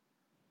beer,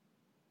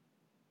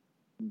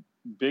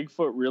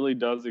 Bigfoot really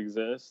does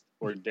exist,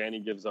 or Danny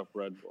gives up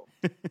Red Bull?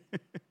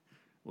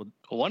 Well,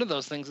 one of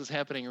those things is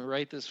happening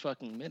right this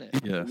fucking minute.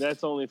 Yeah.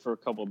 That's only for a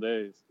couple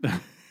days.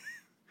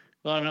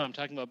 Oh, no, I'm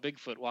talking about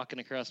Bigfoot walking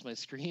across my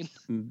screen.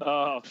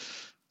 Oh.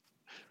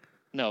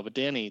 No, but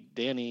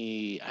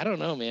Danny, I don't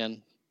know,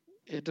 man.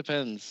 It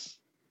depends.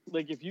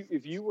 Like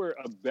if you were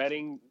a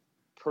betting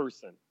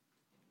person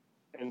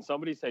and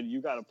somebody said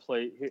you got to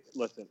play,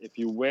 listen, if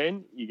you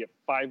win, you get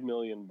 $5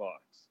 million.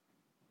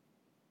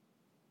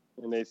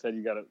 And they said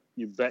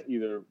you bet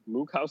either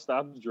Mookhouse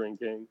stops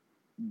drinking,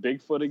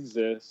 Bigfoot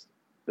exists,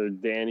 or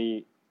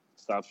Danny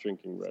stops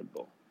drinking Red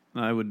Bull.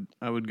 I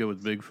would go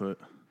with Bigfoot.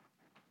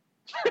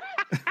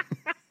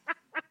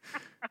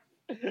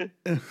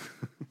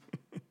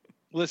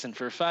 Listen,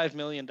 for $5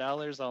 million,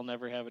 I'll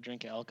never have a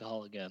drink of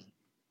alcohol again.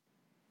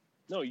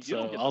 No, you So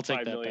don't get I'll the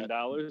take $5 that million.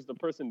 bet. The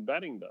person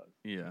betting does.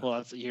 Yeah.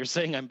 Well, you're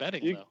saying I'm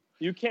betting, though.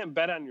 You can't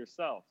bet on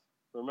yourself.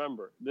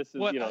 Remember, this is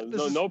What?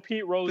 No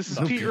Pete Rose. This is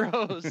stuff. Pete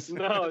Rose.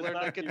 No, I it's learned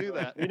not I could Pete do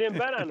Rose. that. He didn't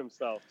bet on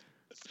himself.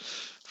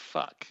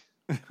 Fuck.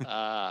 Can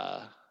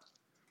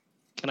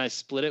I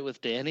split it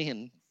with Danny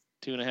and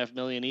 $2.5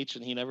 million each,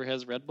 and he never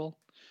has Red Bull?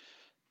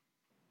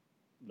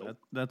 Nope.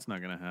 That's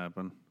not gonna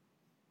happen.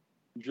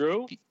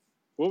 Drew,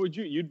 what would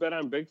you'd bet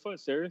on Bigfoot?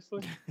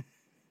 Seriously?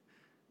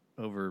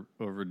 Over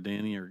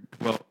Danny or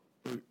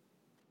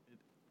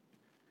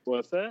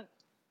What's that?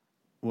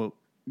 well,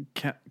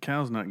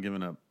 Cal's not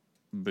giving up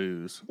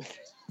booze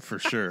for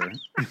sure.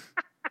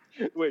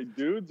 Wait,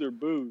 dudes or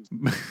booze?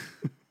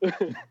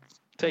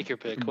 Take your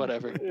pick,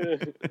 whatever.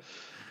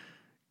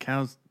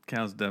 Cal's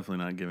definitely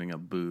not giving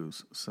up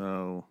booze,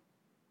 so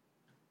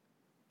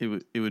it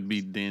would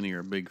be Danny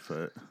or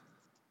Bigfoot,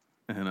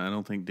 and I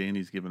don't think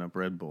Danny's giving up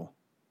Red Bull.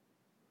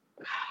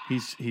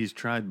 He's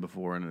tried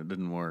before and it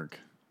didn't work.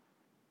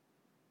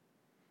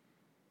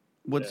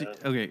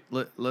 Okay?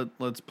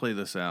 Let's play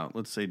this out.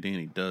 Let's say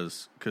Danny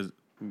does, because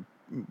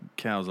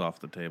Cal's off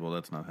the table.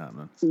 That's not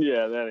happening.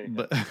 Yeah, that ain't.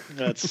 But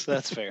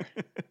That's fair.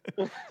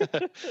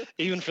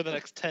 Even for the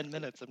next 10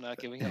 minutes, I'm not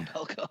giving up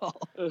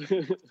alcohol.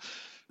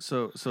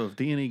 so if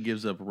Danny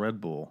gives up Red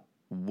Bull,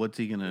 what's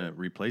he gonna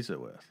replace it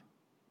with?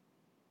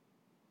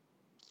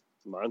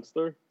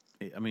 Monster?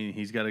 I mean,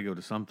 he's got to go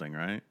to something,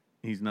 right?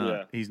 He's not.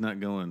 Yeah. He's not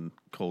going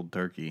cold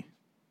turkey.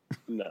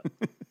 No.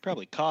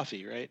 Probably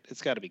coffee, right?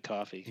 It's got to be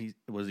coffee.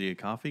 Was he a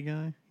coffee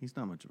guy? He's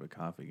not much of a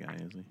coffee guy,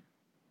 is he?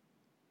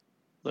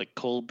 Like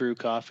cold brew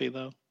coffee,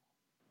 though.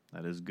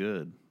 That is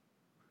good.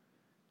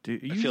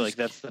 Dude, I feel like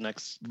that's the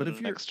next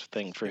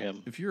thing for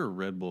him. If you're a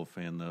Red Bull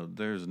fan, though,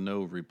 there's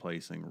no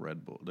replacing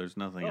Red Bull. There's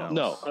nothing else.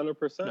 No,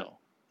 100%. No,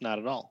 not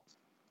at all.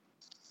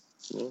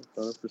 Yeah,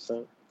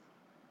 100%.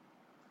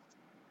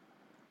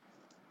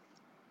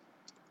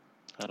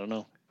 I don't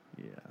know.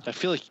 Yeah. I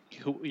feel like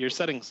you're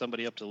setting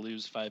somebody up to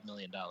lose $5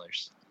 million.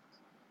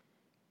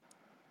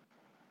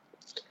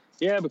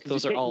 Yeah, because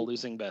those are all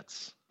losing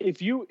bets.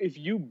 If you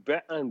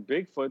bet on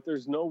Bigfoot,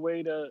 there's no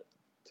way to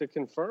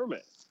confirm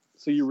it.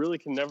 So you really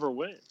can never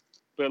win.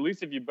 But at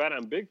least if you bet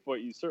on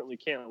Bigfoot, you certainly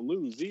can't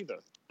lose either.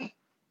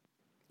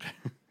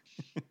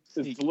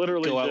 It's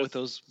literally go out just, with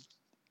those.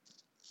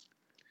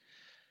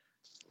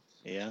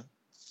 Yeah.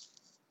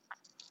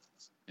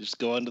 Just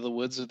go into the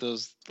woods with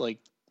those like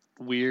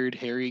weird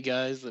hairy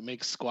guys that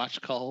make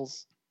squatch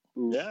calls.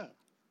 Yeah.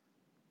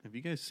 Have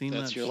you guys seen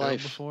That's that your show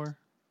life. before?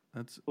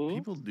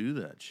 People do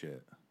that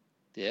shit.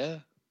 Yeah.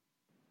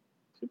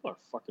 People are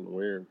fucking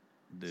weird.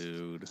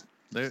 Dude.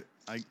 There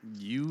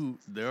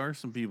are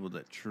some people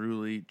that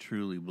truly,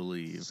 truly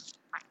believe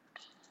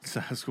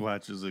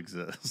Sasquatches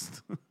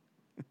exist.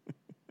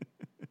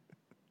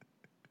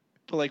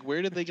 But like,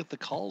 where did they get the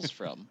calls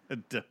from? I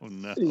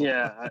don't know.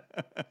 Yeah.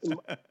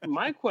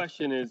 My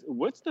question is,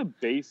 what's the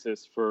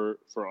basis for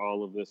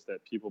all of this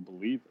that people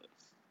believe in?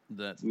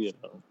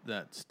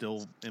 That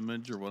still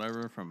image or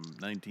whatever from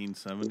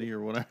 1970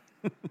 or whatever.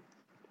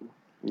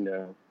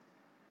 Yeah.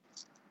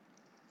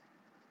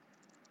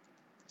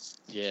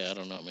 Yeah, I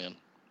don't know, man.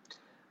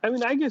 I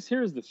mean, I guess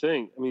here's the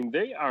thing. I mean,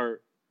 they are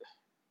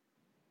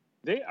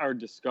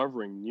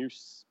discovering new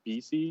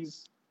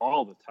species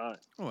all the time.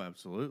 Oh,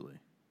 absolutely.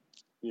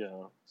 Yeah.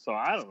 So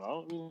I don't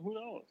know. I mean, who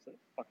knows? It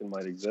fucking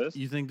might exist.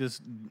 You think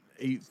this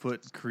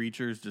 8-foot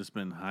creature's just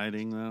been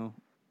hiding though?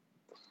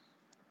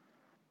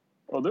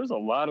 Well, there's a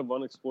lot of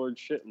unexplored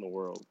shit in the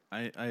world.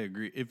 I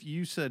agree. If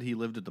you said he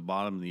lived at the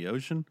bottom of the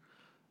ocean,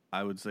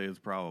 I would say it's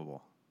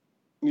probable.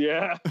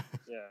 Yeah.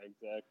 Yeah,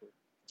 exactly.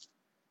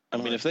 I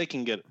mean, if they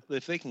can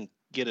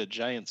get a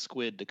giant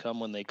squid to come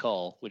when they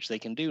call, which they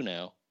can do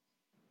now,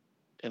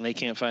 and they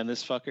can't find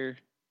this fucker,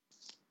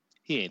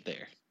 he ain't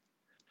there.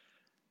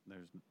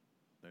 There's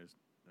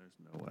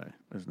no way.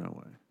 There's no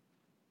way.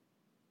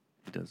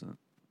 He doesn't.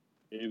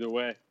 Either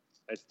way,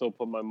 I still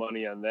put my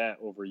money on that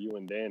over you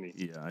and Danny.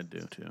 Yeah, I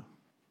do too.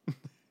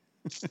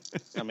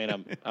 I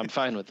mean, I'm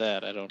fine with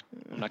that. I'm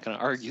not going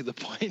to argue the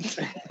point.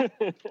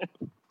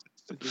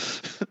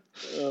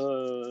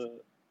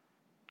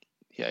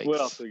 Yikes. What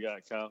else we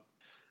got, Kyle?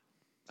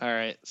 All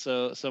right,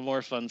 so some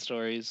more fun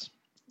stories.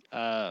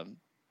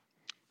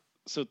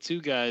 So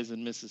two guys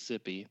in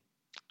Mississippi,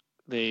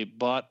 they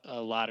bought a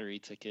lottery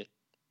ticket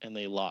and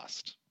they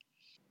lost.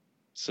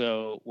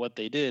 So what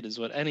they did is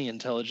what any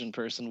intelligent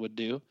person would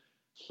do,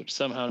 which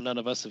somehow none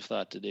of us have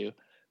thought to do,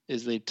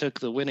 is they took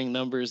the winning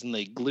numbers and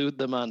they glued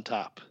them on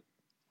top.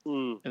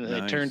 And then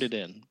they turned it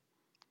in.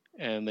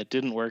 And it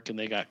didn't work and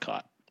they got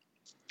caught.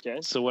 Okay.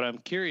 So what I'm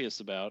curious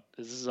about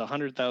is this is a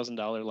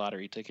 $100,000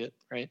 lottery ticket,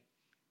 right?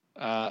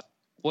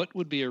 What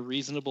would be a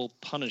reasonable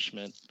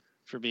punishment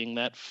for being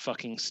that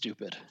fucking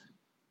stupid?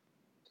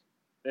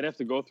 They'd have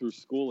to go through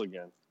school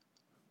again.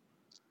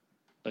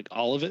 Like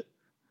all of it?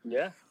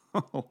 Yeah.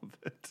 All of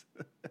it.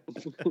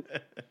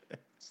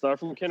 Start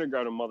from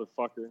kindergarten,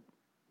 motherfucker.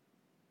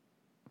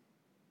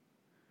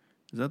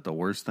 Is that the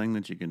worst thing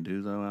that you can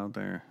do though out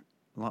there?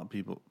 A lot of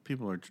people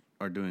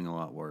are doing a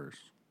lot worse.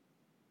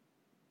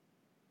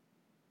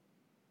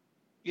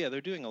 Yeah,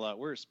 they're doing a lot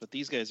worse, but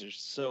these guys are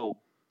so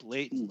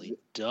blatantly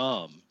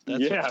dumb.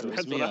 That's Yeah, what throws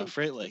that's me what off,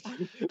 right? Like,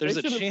 there's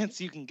a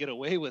chance you can get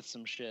away with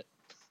some shit.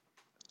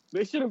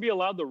 They shouldn't be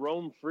allowed to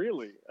roam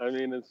freely. I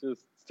mean, it's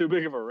too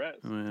big of a risk.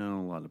 Well, a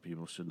lot of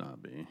people should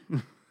not be.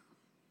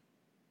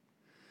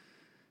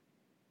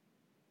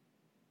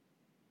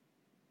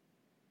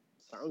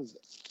 Sounds.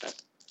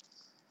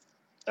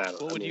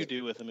 What would you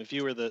do with them if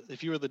you were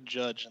the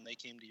judge and they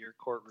came to your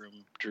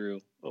courtroom,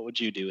 Drew? What would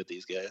you do with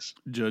these guys?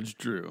 Judge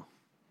Drew.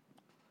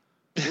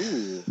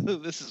 Ooh.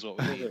 This is what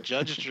we need.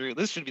 Judge Drew.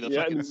 This should be the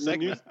fucking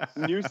segment.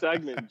 New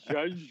segment,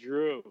 Judge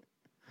Drew.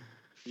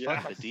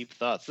 Fuck the deep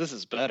thoughts. This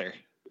is better.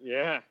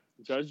 Yeah,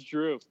 Judge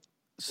Drew.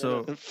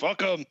 So fuck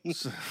them.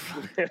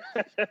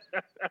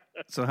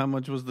 So how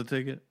much was the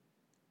ticket?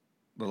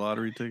 The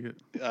lottery ticket?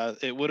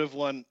 It would have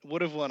won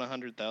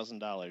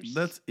 $100,000.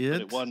 That's it.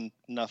 But it won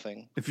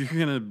nothing. If you're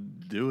gonna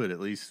do it, at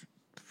least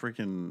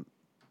freaking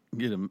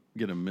get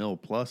a mil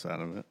plus out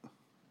of it.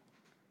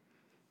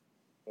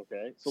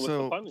 Okay, so what's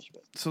the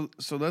punishment?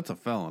 So that's a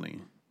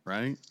felony,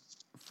 right?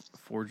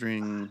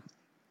 Forging.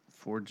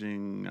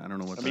 I don't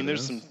know what. I mean,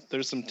 there's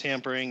some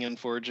tampering and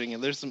forging,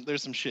 and there's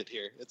some shit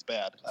here. It's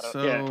bad.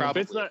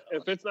 Probably.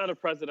 If it's not a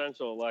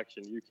presidential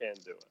election, you can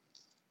do it.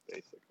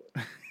 Basically.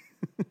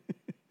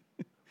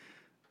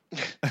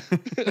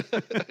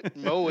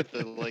 Mo with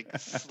the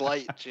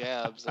slight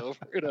jabs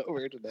over and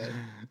over today.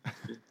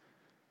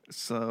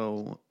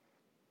 So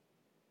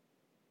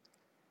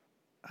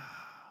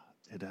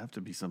it'd have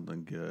to be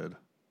something good.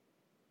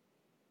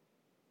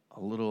 A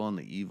little on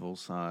the evil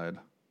side.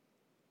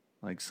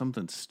 Like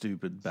something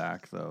stupid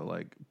back though.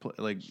 Like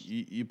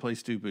you play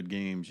stupid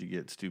games, you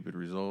get stupid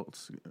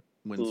results,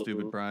 win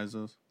stupid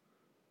prizes.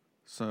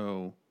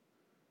 So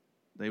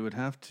they would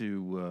have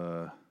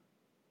to.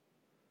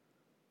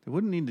 They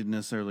wouldn't need to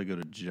necessarily go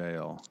to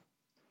jail,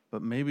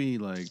 but maybe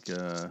they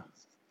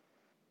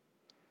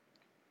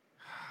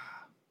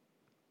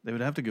would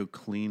have to go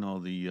clean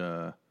all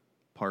the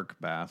park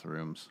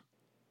bathrooms.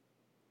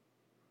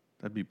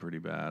 That'd be pretty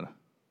bad.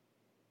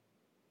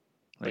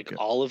 Like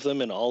all of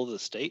them in all of the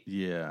state?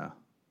 Yeah.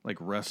 Like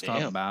rest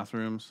stop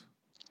bathrooms.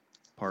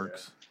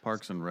 Parks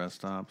and rest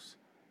stops.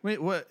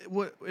 Wait, what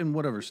in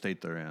whatever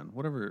state they're in.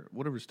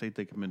 Whatever state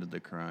they committed the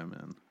crime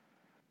in.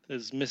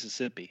 It's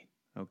Mississippi.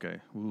 Okay.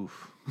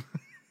 Oof.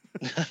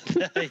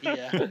 Yeah.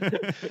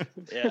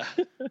 Yeah.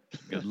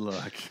 Good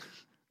luck.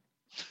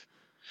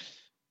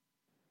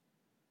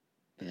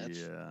 That's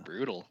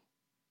brutal.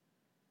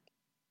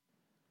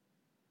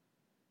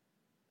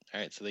 All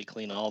right, so they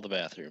clean all the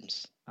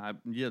bathrooms.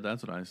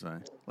 That's what I say.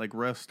 Like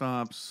rest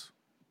stops,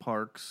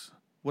 parks,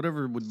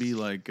 whatever would be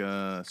like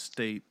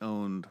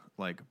state-owned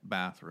like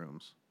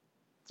bathrooms.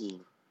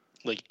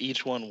 Like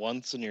each one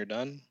once and you're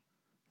done?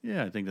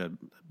 Yeah, I think that'd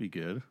be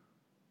good.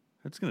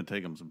 It's going to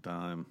take them some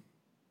time.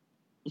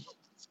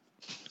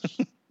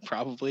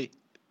 Probably.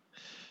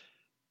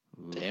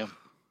 Oof. Damn.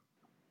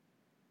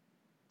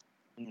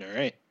 All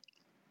right.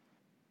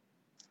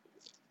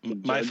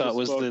 My thought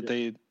was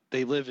that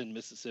they live in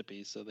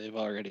Mississippi, so they've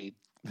already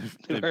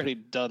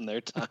done their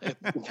time.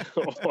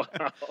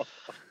 Wow.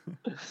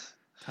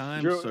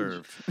 Time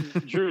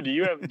served. Drew, do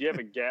you have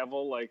a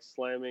gavel like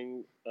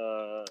slamming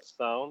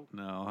sound?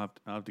 No, I'll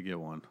have to get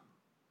one.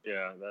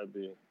 Yeah, that'd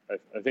be.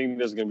 I think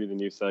this is gonna be the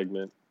new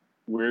segment.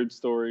 Weird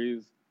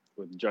stories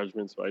with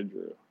judgments by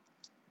Drew.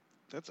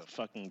 That's a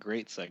fucking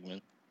great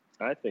segment.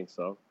 I think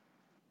so.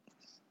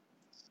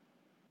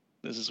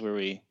 This is where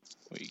we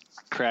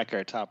crack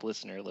our top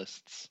listener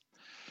lists.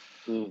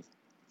 Mm.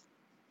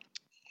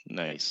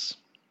 Nice.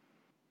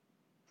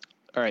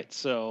 All right,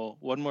 so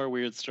one more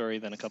weird story,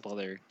 then a couple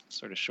other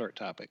sort of short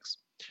topics.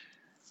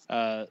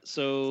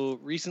 So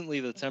recently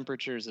the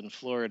temperatures in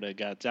Florida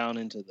got down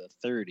into the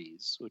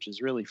 30s, which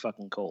is really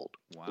fucking cold,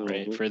 Wow.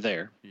 right, for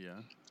there.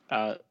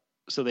 Yeah.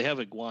 So they have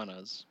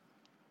iguanas.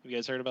 Have you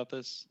guys heard about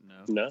this?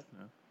 No.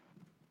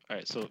 All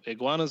right, so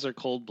iguanas are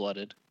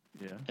cold-blooded,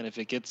 Yeah. and if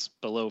it gets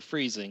below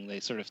freezing,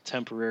 they sort of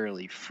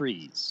temporarily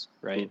freeze,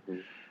 right?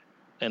 Mhm.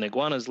 And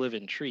iguanas live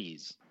in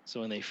trees, so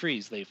when they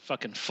freeze, they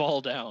fucking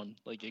fall down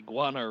like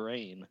iguana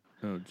rain.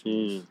 Oh,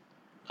 jeez.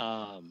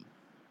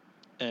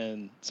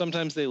 And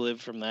sometimes they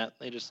live from that.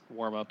 They just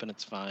warm up and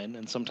it's fine.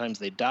 And sometimes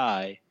they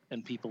die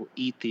and people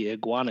eat the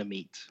iguana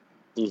meat.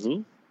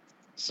 Mm-hmm.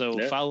 So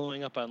Yeah.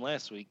 following up on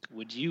last week,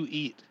 would you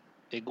eat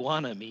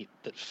iguana meat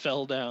that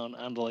fell down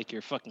onto like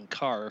your fucking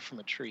car from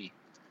a tree?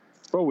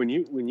 Bro, when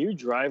you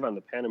drive on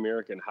the Pan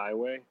American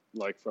Highway,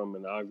 like from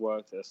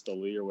Managua to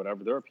Esteli or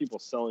whatever, there are people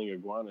selling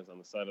iguanas on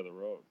the side of the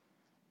road.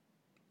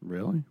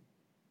 Really?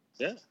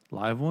 Yeah.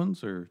 Live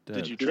ones or dead?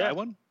 Did you try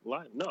one?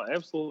 No,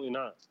 absolutely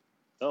not.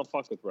 I don't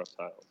fuck with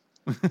reptiles.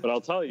 But I'll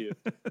tell you,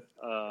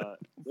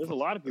 there's a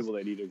lot of people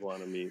that eat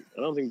iguana meat.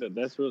 I don't think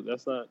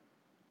that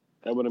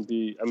wouldn't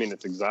be, I mean,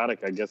 it's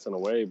exotic, I guess, in a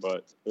way,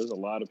 but there's a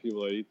lot of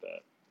people that eat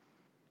that.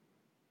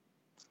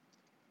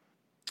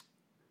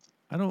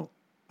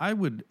 I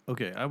would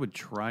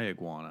try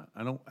iguana.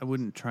 I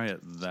wouldn't try it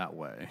that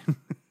way.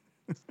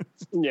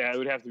 Yeah, it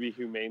would have to be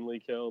humanely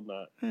killed,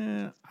 not.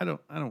 I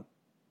don't.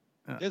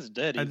 It's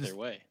dead either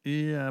way.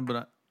 Yeah,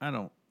 but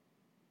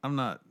I'm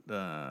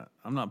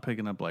not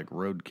picking up like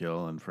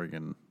roadkill and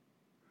freaking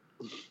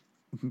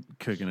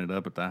cooking it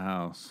up at the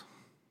house.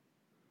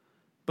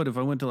 But if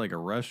I went to like a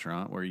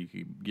restaurant where you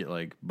could get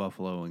like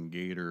buffalo and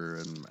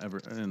gator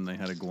and they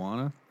had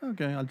iguana,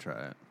 okay, I'll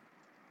try it.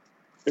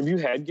 Have you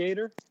had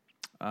gator?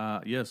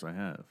 Yes, I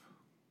have.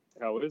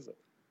 How is it?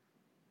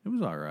 It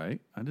was all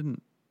right. It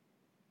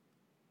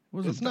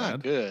wasn't It's bad.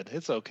 not good.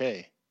 It's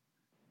okay.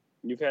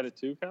 You've had it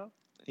too, Kyle?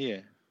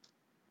 Yeah.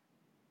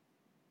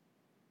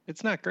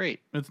 It's not great.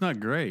 It's not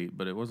great,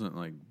 but it wasn't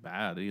like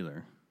bad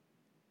either.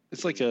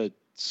 It's like a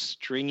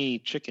stringy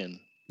chicken.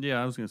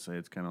 Yeah, I was gonna say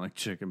it's kind of like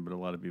chicken, but a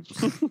lot of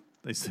people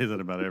they say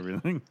that about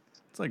everything.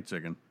 It's like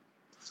chicken.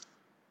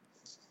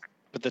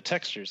 But the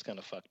texture's kind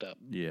of fucked up.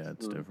 Yeah,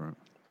 it's different.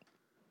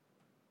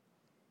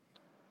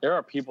 There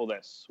are people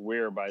that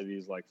swear by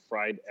these like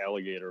fried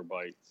alligator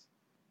bites.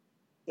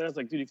 And it's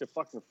like, dude, you could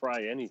fucking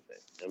fry anything.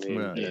 I mean,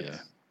 Well, yeah.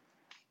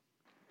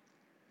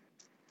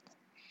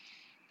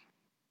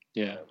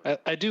 Yeah,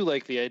 I do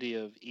like the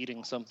idea of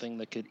eating something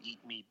that could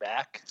eat me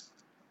back.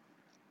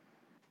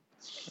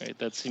 Right,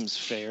 that seems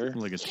fair.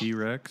 Like a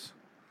T-Rex.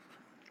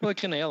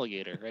 Like an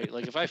alligator, right?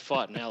 Like if I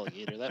fought an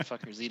alligator, that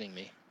fucker's eating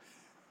me.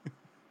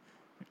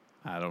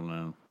 I don't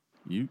know.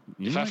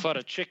 If I fought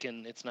a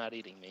chicken, it's not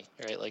eating me,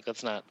 right? Like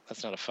that's not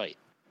a fight.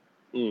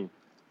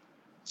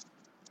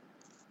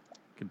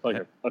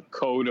 Like a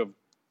code of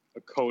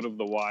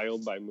the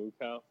wild by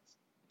Mukau.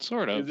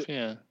 Sort of,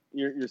 yeah.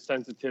 Your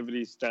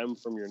sensitivity stem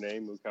from your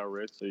name, Mukau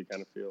Rich, so you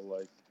kind of feel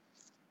like.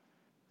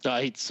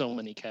 I eat so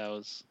many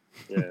cows.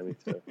 Yeah, me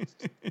too.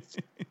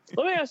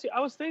 Let me ask you,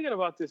 I was thinking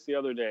about this the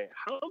other day.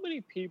 How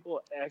many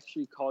people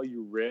actually call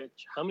you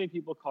Rich? How many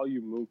people call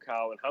you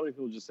Mukau? And how many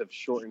people just have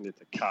shortened it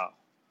to Cow?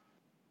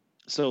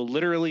 So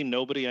literally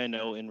nobody I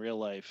know in real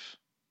life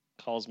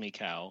calls me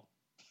Cow.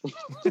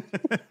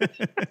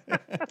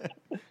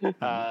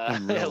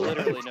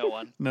 Literally no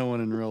one. No one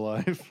in real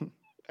life.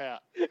 Yeah.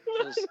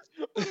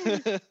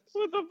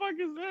 What the fuck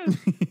is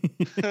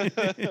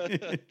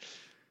this?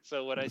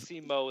 So when I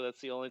see Mo,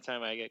 that's the only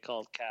time I get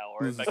called Cow.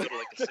 Or if I go to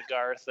like a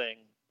cigar thing,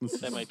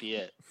 that might be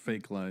it.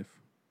 Fake life.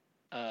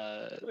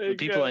 The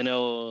people I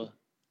know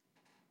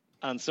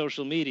on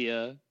social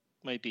media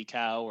might be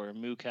Cow or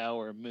Moo Cow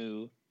or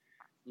Moo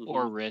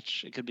or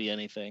Rich. It could be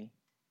anything.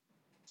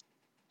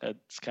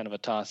 That's kind of a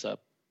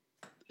toss-up.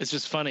 It's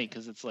just funny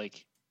because it's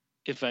like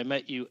if I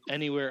met you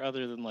anywhere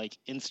other than like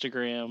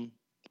Instagram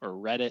or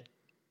Reddit,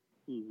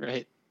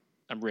 right?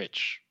 I'm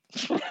Rich.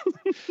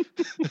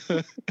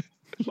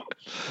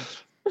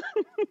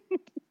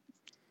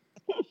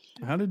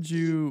 How did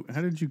you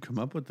come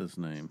up with this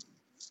name?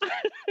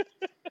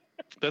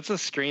 That's a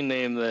screen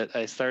name that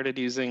I started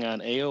using on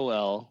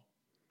AOL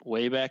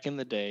way back in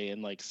the day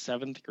in like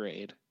 7th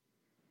grade.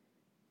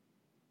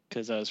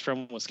 Because I was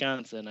from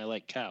Wisconsin, I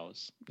like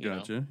cows.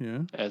 Gotcha, yeah.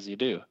 As you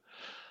do.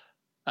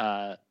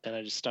 And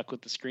I just stuck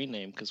with the screen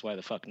name because why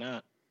the fuck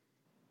not?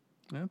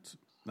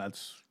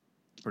 That's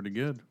pretty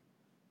good.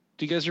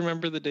 Do you guys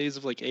remember the days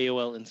of like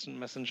AOL Instant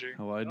Messenger?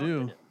 Oh, I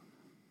do.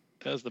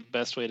 That was the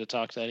best way to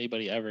talk to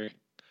anybody ever.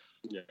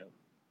 Yeah.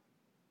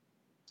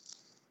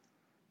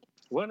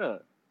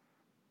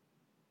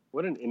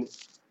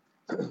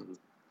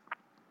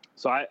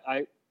 So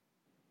I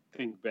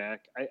think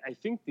back. I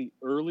think the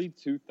early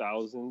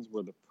 2000s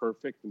were the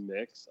perfect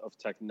mix of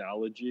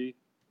technology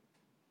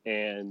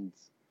and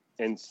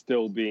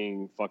still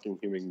being fucking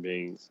human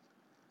beings.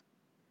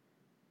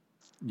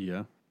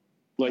 Yeah.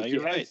 Like No,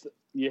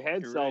 you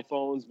had You're cell right.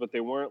 phones, but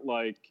they weren't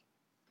like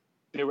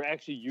they were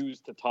actually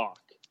used to talk.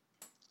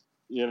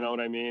 You know what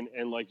I mean?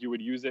 And like you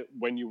would use it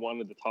when you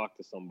wanted to talk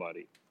to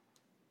somebody.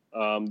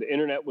 The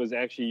internet was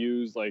actually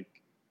used like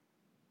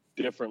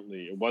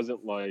differently. It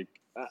wasn't like,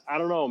 I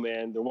don't know,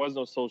 man. There was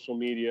no social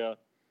media,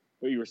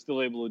 but you were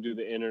still able to do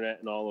the internet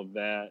and all of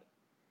that.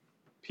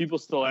 People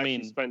still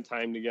spent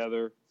time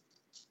together.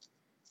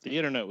 The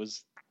internet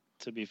was,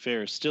 to be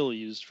fair, still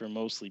used for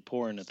mostly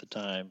porn at the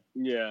time.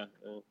 Yeah.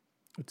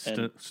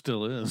 It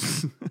still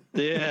is.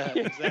 Yeah,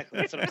 exactly.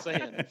 That's what I'm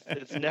saying.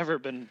 It's never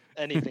been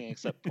anything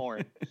except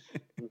porn.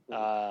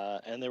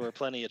 And there were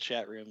plenty of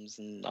chat rooms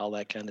and all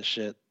that kind of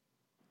shit,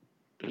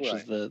 which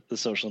is the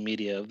social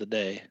media of the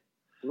day.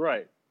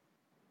 Right.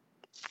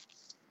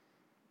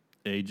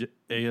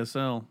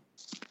 ASL.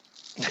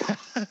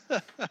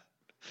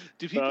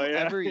 Do people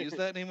ever use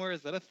that anymore?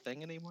 Is that a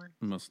thing anymore?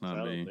 Must not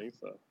be. I don't think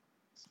so.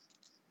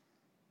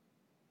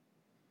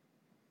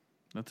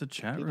 That's a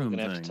chat People room are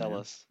gonna thing. Have to tell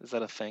us. Is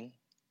that a thing?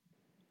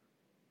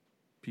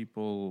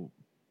 People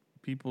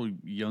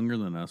younger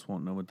than us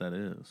won't know what that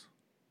is.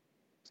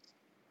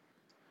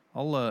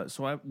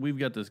 We've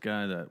got this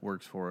guy that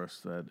works for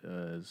us that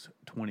is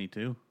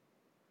 22.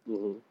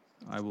 Mm-hmm.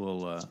 I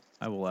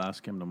will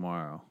ask him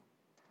tomorrow,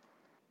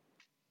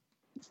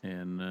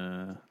 and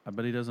I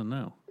bet he doesn't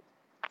know.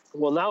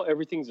 Well, now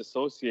everything's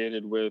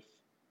associated with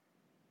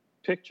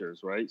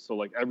pictures, right? So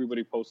like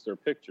everybody posts their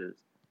pictures,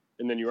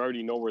 and then you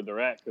already know where they're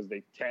at because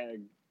they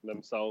tag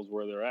themselves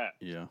where they're at.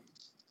 Yeah.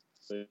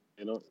 So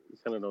you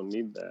kind of don't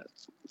need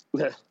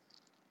that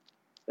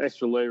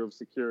extra layer of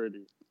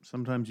security.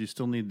 Sometimes you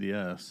still need the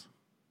S.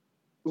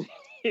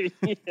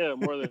 Yeah,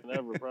 more than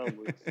ever,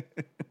 probably.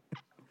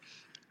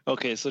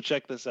 Okay, so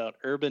check this out.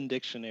 Urban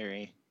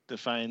Dictionary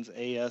defines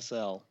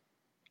ASL.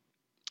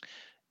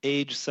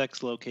 Age,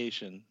 sex,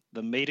 location.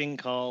 The mating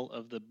call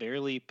of the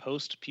barely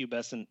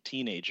post-pubescent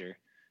teenager.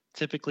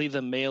 Typically,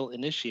 the male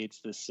initiates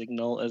this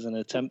signal as an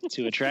attempt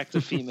to attract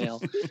a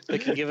female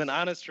that can give an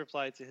honest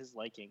reply to his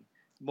liking.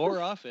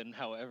 More often,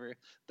 however,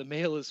 the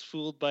male is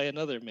fooled by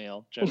another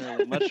male,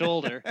 generally much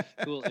older,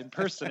 who will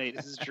impersonate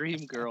his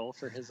dream girl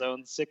for his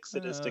own sick,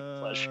 sadistic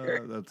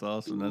pleasure. That's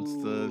awesome. That's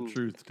the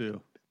truth,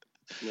 too.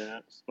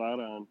 Yeah,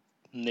 spot on.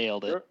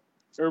 Nailed it.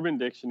 Urban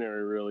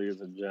Dictionary really is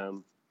a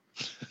gem.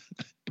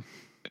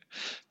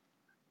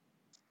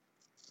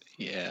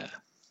 Yeah.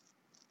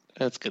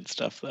 That's good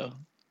stuff, though.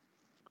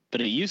 But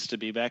it used to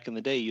be back in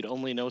the day, you'd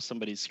only know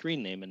somebody's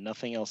screen name and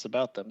nothing else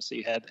about them, so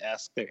you had to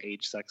ask their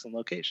age, sex, and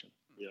location.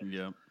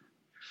 Yeah.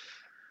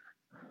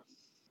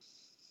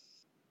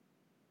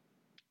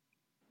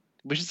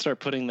 We should start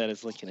putting that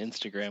as like an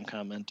Instagram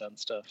comment on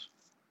stuff.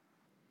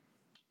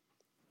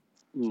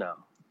 No.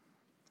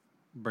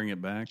 Bring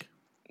it back.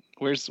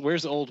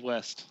 Where's Old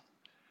West?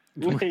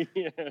 Yeah.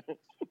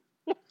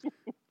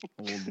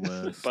 Old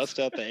West. Bust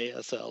out the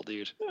ASL,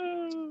 dude.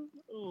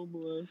 Oh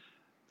boy.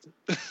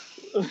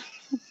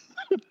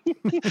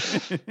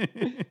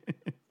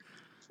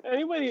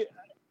 Anybody,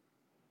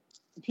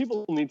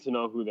 people need to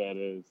know who that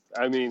is.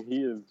 I mean,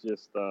 he is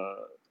just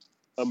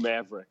a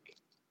maverick.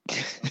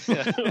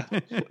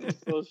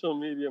 Social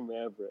media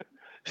maverick.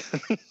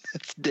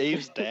 It's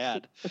Dave's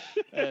dad.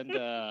 And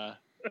the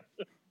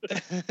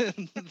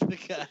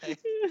guy,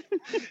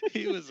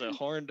 he was a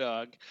horn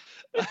dog.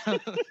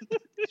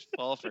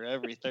 Fall for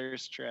every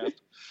thirst trap.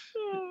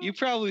 You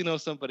probably know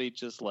somebody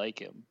just like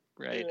him,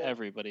 right? Yeah.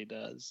 Everybody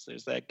does.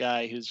 There's that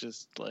guy who's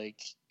just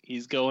like,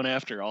 he's going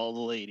after all the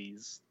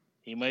ladies.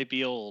 He might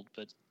be old,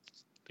 but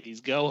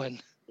he's going.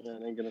 Yeah,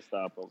 it ain't gonna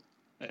stop him.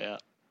 Yeah.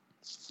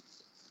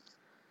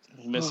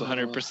 Miss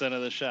 100%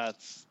 of the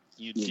shots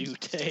you do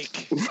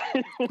take.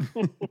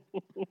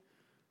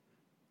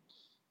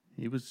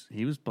 He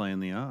was playing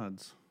the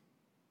odds.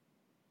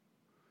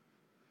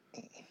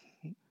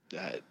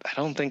 I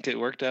don't think it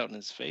worked out in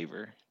his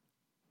favor.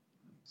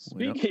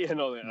 Speaking, I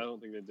don't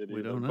think they did either.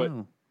 We don't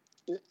know.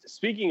 But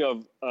speaking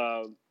of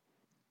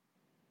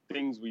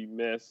things we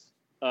miss,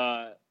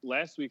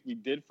 last week we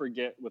did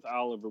forget with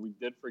Oliver. We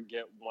did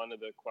forget one of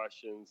the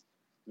questions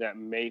that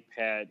Mape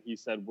had. He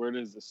said, "Where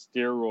does the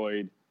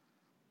steroid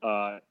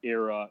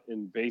era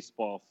in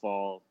baseball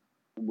fall?"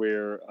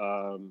 Where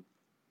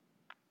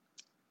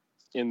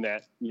in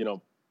that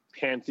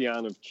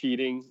pantheon of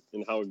cheating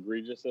and how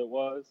egregious it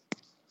was.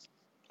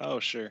 Oh,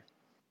 sure.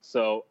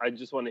 So I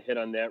just want to hit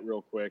on that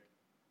real quick.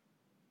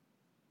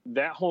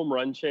 That home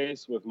run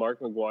chase with Mark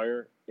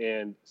McGwire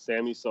and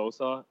Sammy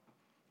Sosa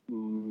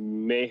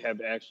may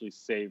have actually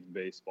saved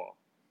baseball.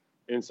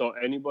 And so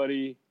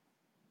anybody,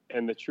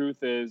 and the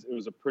truth is, it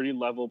was a pretty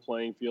level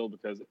playing field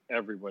because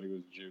everybody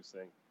was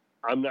juicing.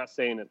 I'm not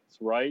saying it's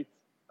right.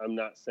 I'm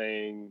not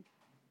saying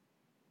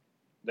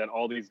that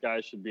all these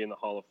guys should be in the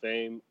Hall of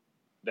Fame.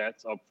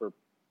 That's up for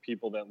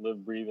people that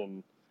live, breathe,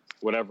 and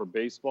whatever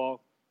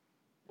baseball.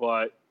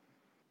 But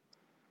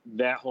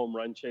that home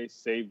run chase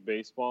saved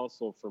baseball.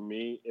 So for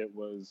me, it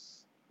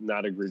was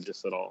not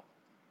egregious at all.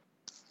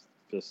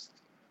 Just,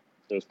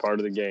 it was part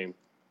of the game.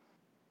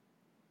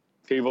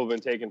 People have been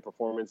taking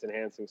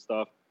performance-enhancing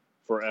stuff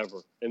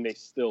forever, and they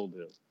still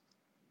do.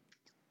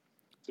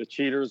 The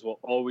cheaters will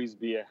always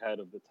be ahead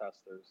of the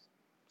testers.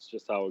 It's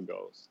just how it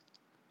goes.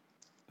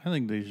 I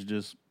think they should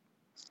just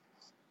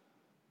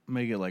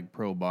make it like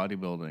pro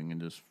bodybuilding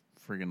and just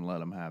friggin' let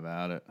them have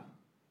at it.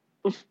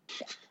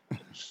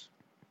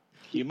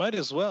 You might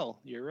as well.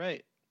 You're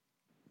right.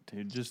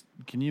 Dude, just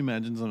can you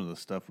imagine some of the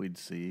stuff we'd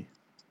see?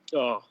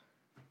 Oh,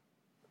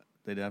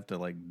 They'd have to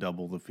like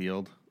double the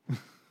field.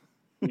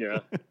 yeah.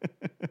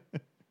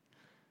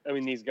 I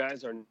mean, these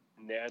guys are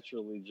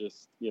naturally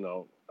just,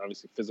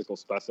 obviously physical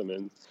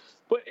specimens.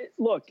 But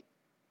look,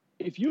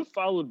 if you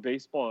followed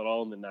baseball at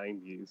all in the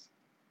 90s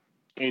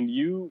and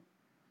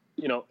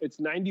it's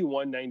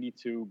 91,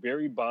 92,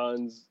 Barry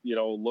Bonds,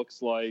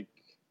 looks like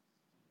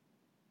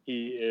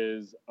he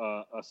is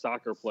a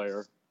soccer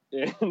player.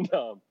 And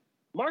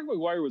Mark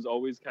McGwire was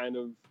always kind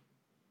of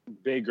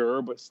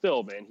bigger, but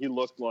still, man, he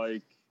looked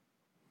like,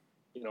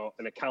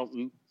 an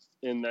accountant.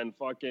 And then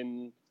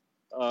fucking,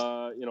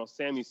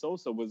 Sammy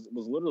Sosa was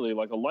literally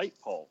like a light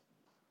pole.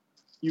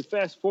 You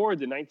fast forward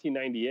to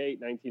 1998,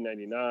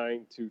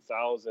 1999,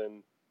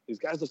 2000, these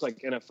guys look like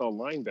NFL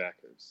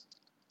linebackers,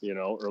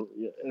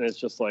 and it's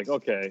just like,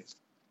 okay,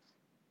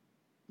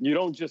 you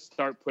don't just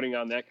start putting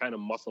on that kind of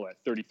muscle at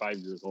 35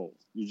 years old.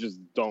 You just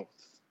don't.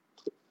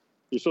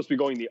 You're supposed to be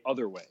going the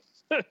other way.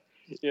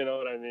 You know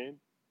what I mean?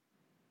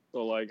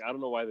 So, like, I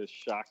don't know why this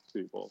shocked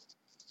people.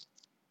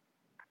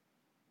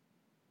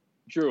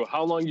 Drew,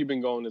 how long you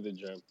been going to the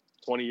gym?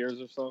 20 years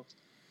or so?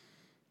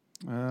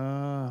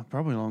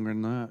 Probably longer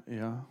than that,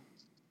 yeah.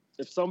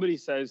 If somebody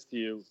says to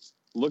you,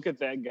 look at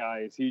that guy,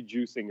 is he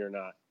juicing or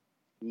not?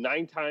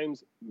 9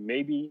 times,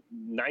 maybe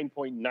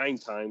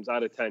 9.9 times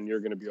out of 10, you're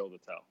going to be able to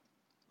tell.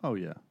 Oh,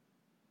 yeah.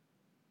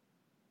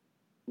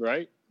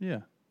 Right?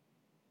 Yeah.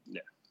 Yeah.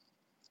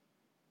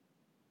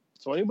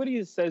 So anybody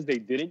that says they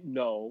didn't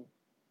know,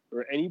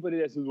 or anybody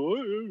that says,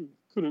 well,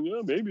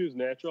 couldn't, maybe it's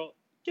natural,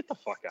 get the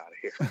fuck out of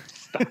here.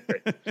 Stop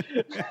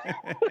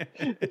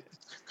it.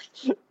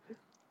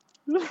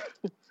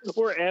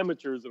 We're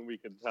amateurs and we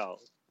can tell,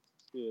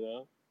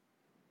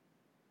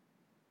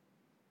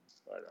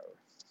 Whatever.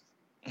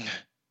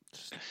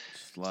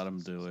 Just let them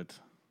do it.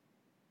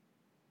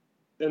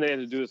 Then they had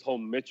to do this whole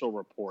Mitchell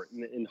report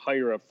and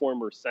hire a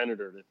former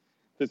senator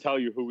to tell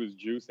you who was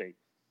juicing.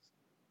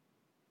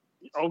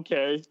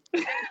 Okay.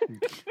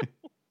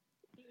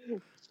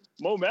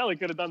 Mo Malley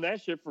could have done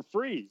that shit for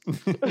free.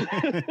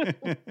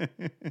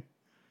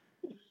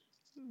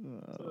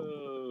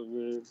 Oh,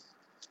 man.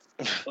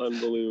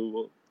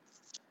 Unbelievable.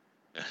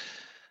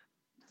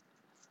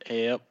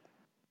 Yep.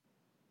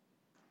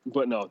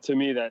 But no, to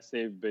me, that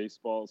saved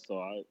baseball, so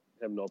I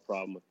have no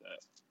problem with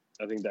that.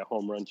 I think that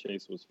home run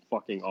chase was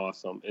fucking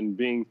awesome. And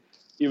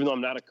even though I'm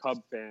not a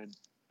Cub fan,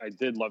 I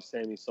did love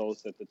Sammy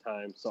Sosa at the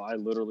time, so I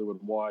literally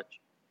would watch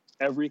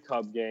every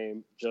Cub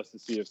game just to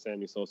see if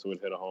Sammy Sosa would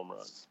hit a home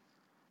run.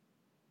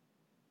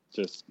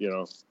 Just,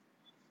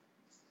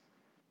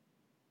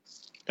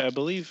 I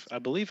believe I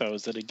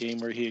was at a game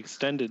where he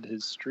extended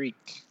his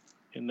streak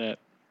in that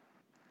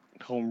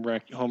home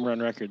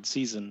run record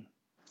season.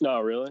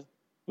 No, really?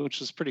 Which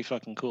was pretty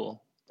fucking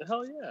cool.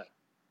 Hell yeah.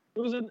 It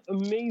was an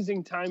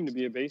amazing time to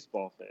be a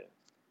baseball fan.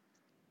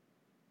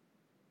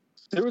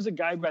 There was a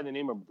guy by the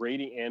name of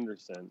Brady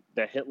Anderson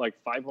that hit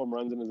like 5 home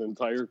runs in his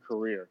entire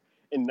career.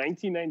 In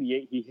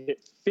 1998, he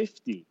hit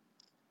 50.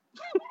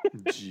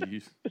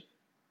 Jeez.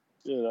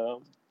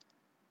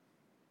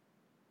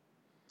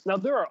 Now,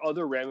 there are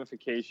other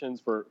ramifications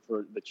for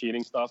the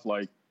cheating stuff.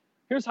 Like,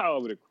 here's how I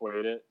would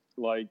equate it.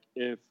 Like,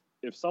 if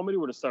somebody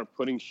were to start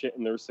putting shit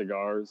in their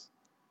cigars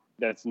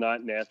that's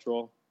not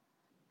natural,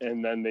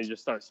 and then they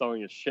just start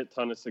selling a shit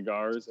ton of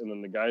cigars, and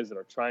then the guys that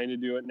are trying to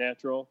do it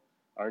natural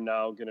are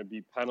now going to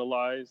be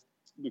penalized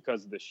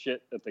because of the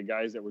shit that the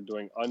guys that were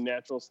doing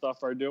unnatural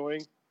stuff are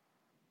doing,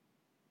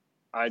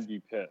 I'd be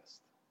pissed.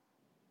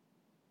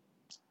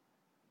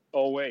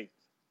 Oh, wait.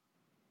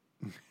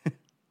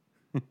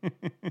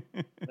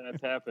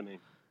 That's happening.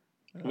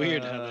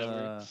 Weird how that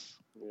works.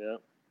 Yeah.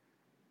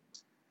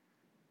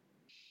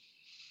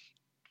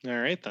 All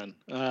right, then.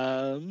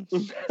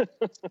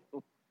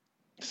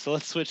 So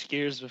let's switch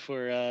gears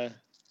before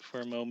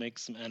Mo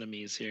makes some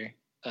enemies here.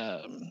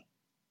 Some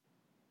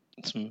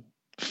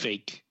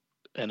fake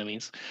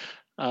enemies.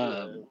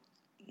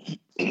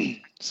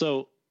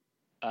 So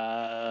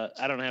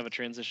I don't have a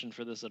transition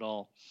for this at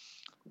all.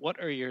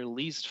 What are your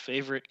least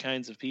favorite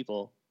kinds of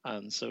people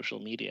on social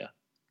media?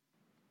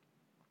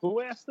 Who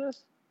asked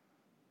this?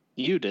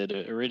 You did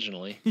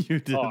originally. You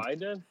did. Oh, I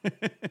did?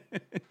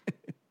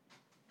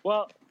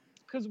 Well,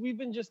 because we've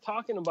been just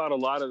talking about a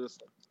lot of this.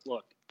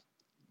 Look.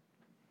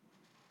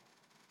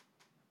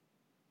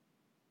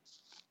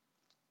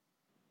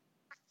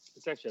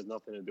 This actually has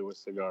nothing to do with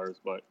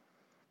cigars, but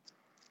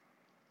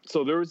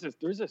so there's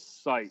a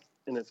site,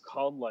 and it's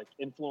called like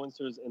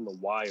Influencers in the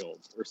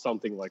Wild or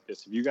something like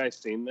this. Have you guys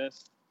seen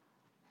this?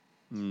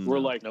 Where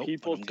like nope,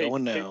 people I'm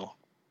going now.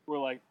 Where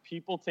like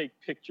people take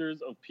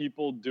pictures of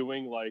people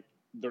doing like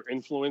their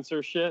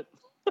influencer shit.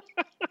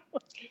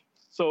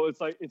 So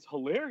it's like, it's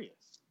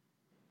hilarious.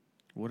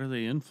 What are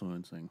they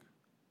influencing?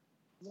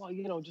 Well,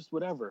 just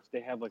whatever. If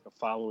they have like a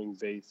following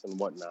base and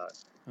whatnot.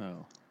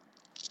 Oh.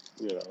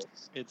 You know,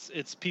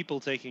 It's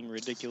people taking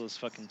ridiculous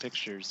fucking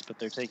pictures, but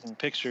they're taking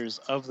pictures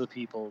of the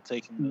people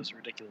taking those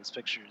ridiculous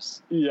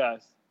pictures.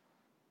 yes,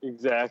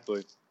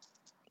 exactly.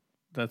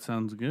 That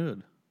sounds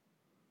good.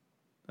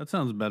 That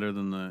sounds better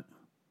than the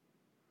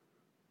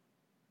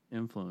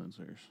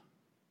influencers.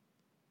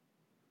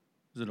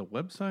 Is it a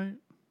website?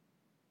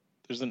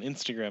 There's an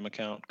Instagram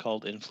account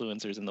called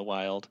Influencers in the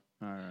Wild.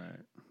 All right.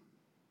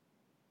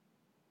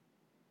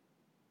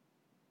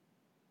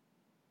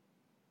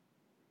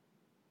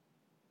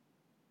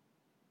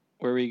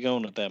 Where are you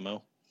going with that,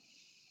 Mo?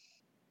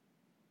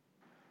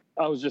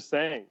 I was just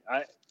saying,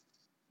 I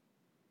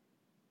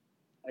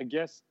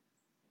guess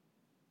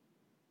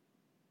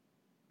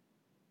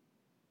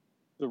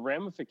the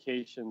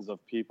ramifications of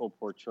people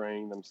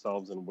portraying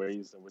themselves in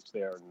ways in which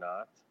they are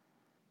not.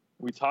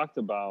 We talked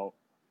about.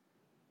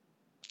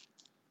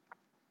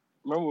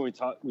 Remember when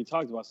we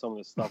talked about some of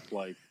this stuff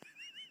like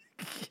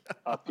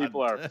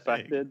people are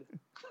affected.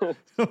 What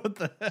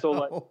the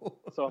hell?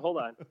 So hold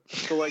on.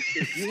 So like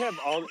if you have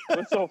all,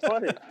 what's so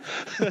funny?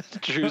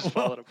 Drew's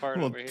falling apart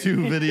Well, over here. 2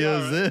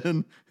 videos Yeah,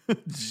 in.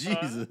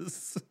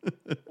 Jesus.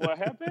 What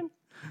happened?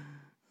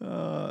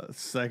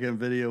 Second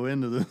video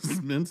into this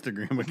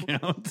Instagram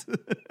account.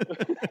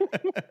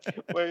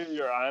 Wait,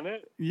 you're on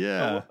it?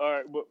 Yeah. Oh, all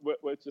right.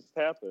 What just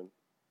happened?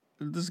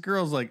 This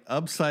girl's like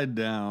upside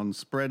down,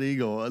 spread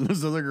eagle, and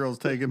this other girl's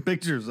taking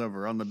pictures of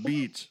her on the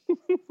beach.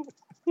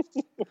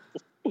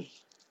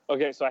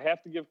 Okay, so I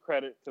have to give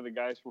credit to the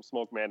guys from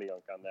Smoke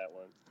Maniunk on that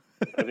one.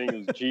 I think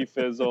it was G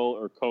Fizzle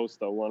or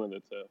Costa, one of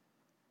the two.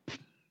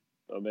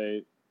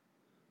 So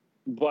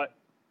but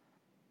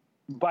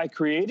by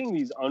creating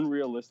these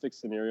unrealistic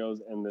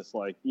scenarios and this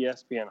like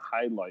ESPN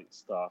highlight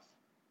stuff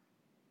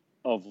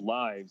of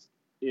lives,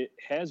 it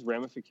has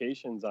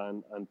ramifications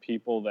on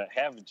people that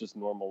have just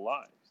normal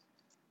lives.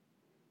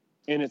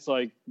 And it's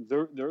like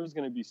there's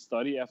going to be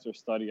study after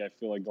study, I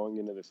feel like, going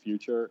into the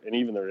future, and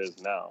even there is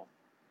now.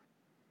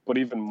 But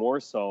even more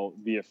so,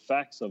 the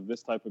effects of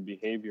this type of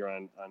behavior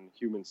on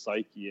human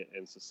psyche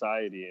and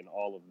society and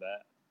all of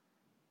that.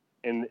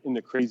 And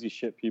the crazy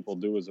shit people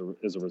do as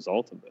a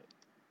result of it.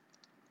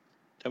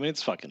 I mean,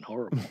 it's fucking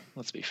horrible.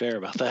 Let's be fair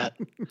about that.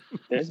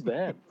 It's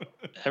bad.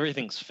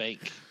 Everything's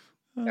fake.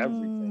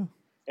 Everything.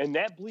 And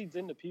that bleeds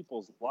into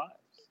people's lives.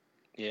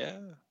 Yeah.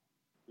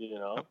 You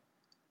know?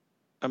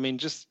 I mean,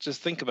 just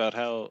think about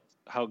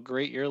how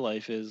great your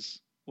life is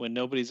when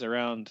nobody's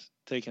around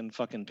taking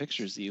fucking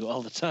pictures of you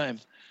all the time.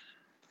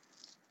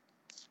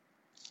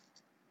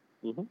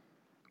 Mm-hmm.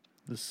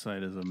 This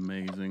site is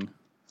amazing.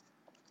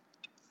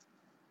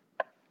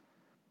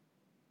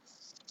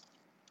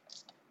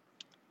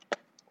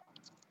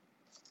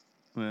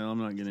 Well, I'm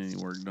not getting any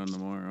work done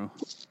tomorrow.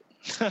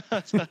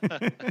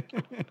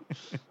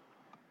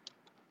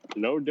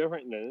 No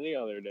different than any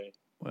other day.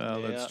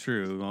 Well, that's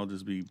true. I'll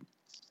just be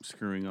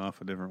screwing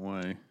off a different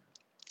way.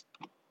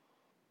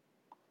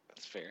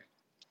 That's fair.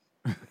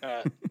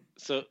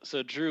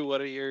 So Drew,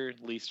 what are your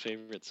least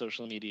favorite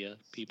social media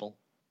people?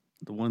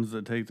 The ones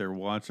that take their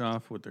watch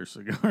off with their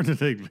cigar to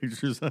take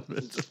pictures of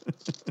it.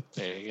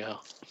 There you go.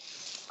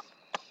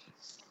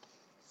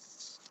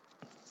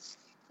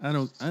 I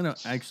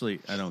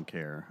don't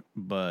care,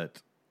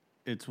 but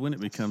it's when it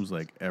becomes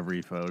like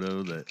every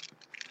photo that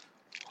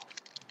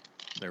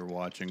they're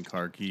watching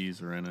car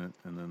keys are in it,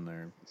 and then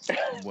they're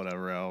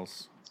whatever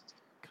else.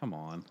 Come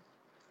on.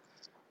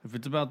 If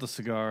it's about the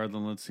cigar,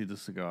 then let's see the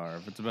cigar.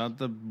 If it's about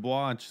the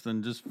watch,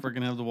 then just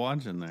freaking have the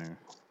watch in there.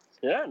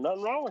 Yeah,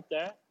 nothing wrong with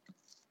that.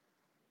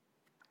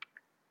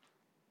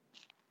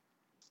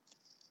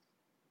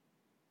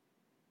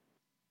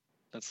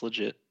 That's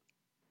legit.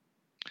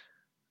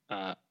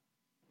 I'm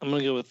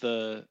gonna go with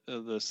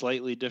the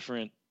slightly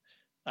different.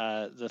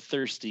 The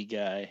thirsty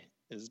guy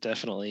is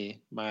definitely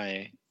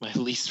my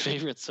least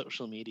favorite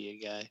social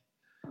media guy.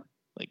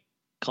 Like,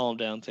 calm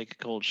down, take a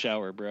cold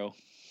shower, bro.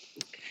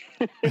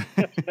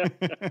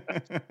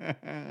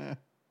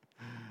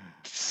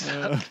 Just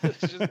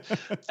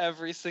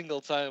every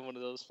single time one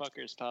of those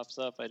fuckers pops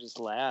up, I just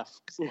laugh.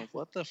 'Cause I'm like,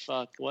 what the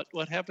fuck?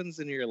 What happens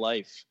in your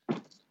life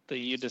that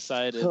you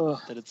decided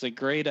that it's a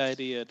great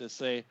idea to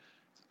say,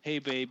 "Hey,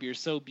 babe, you're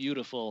so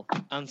beautiful"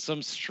 on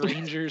some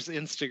stranger's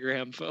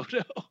Instagram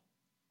photo?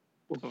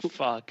 Oh,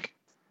 fuck.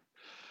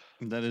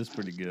 That is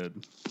pretty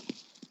good.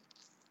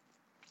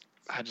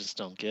 I just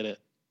don't get it.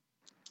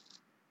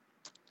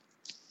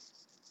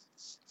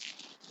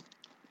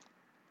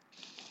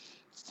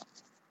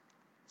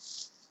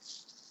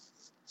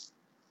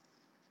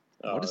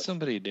 What is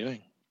somebody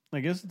doing?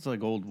 I guess it's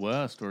like Old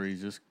West where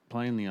he's just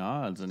playing the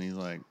odds and he's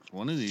like,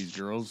 one of these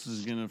girls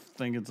is going to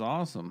think it's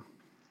awesome.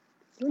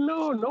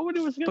 No, nobody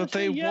was going to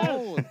say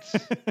yes.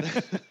 But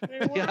they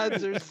won't. The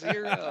odds are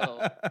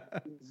zero.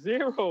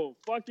 Zero.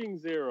 Fucking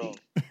zero.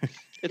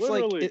 It's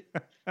Literally.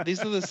 like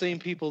these are the same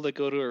people that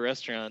go to a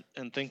restaurant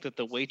and think that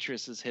the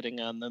waitress is hitting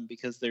on them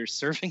because they're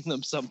serving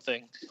them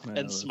something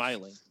and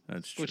smiling.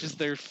 That's true. Which is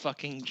their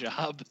fucking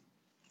job.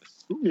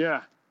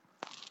 Yeah.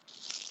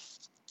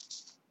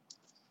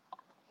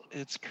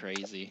 It's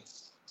crazy.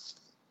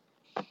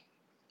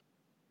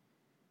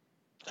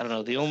 I don't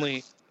know. The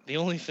only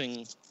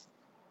thing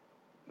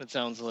that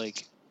sounds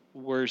like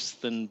worse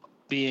than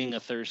being a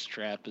thirst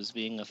trap is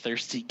being a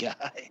thirsty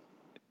guy.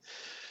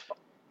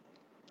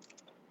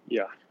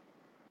 Yeah.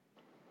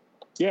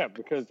 Yeah,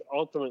 because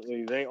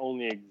ultimately they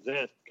only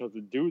exist because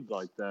of dudes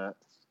like that.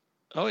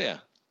 Oh yeah.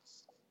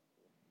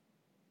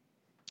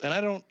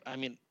 And I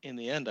mean, in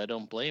the end, I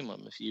don't blame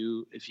them. If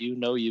you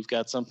know you've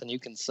got something you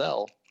can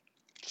sell,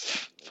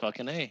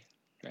 fucking A,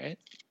 right?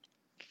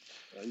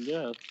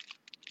 Yeah.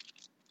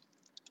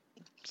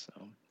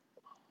 So.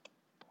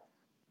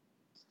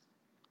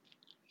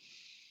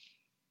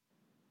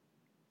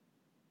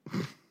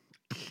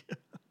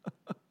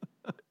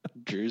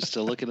 Drew's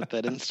still looking at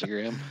that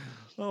Instagram.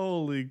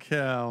 Holy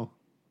cow.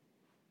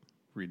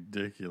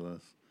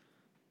 Ridiculous.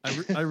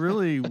 I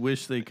really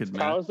wish they could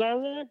match. Cows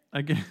on there?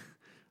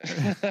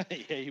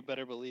 Yeah, you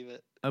better believe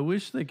it. I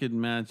wish they could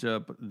match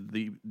up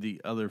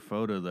the other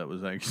photo that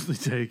was actually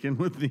taken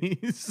with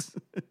these.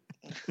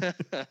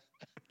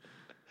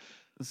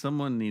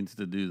 Someone needs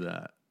to do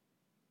that.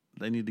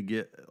 They need to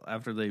get,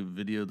 after they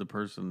video the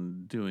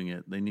person doing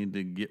it, they need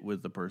to get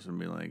with the person and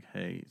be like,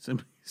 hey,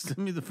 send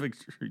me the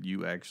picture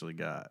you actually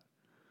got.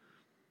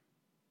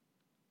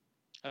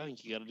 I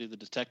think you got to do the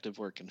detective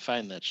work and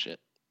find that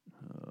shit.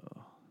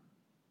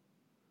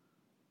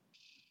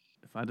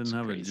 If I didn't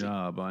have a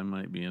job, I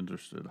might be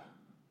interested.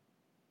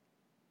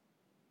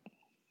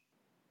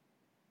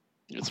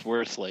 It's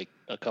worth like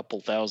a couple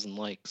thousand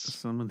likes.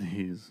 Some of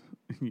these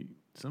you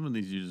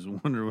just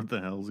wonder what the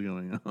hell's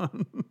going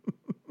on.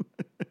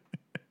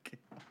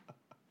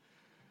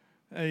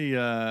 Hey,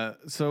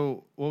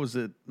 so what was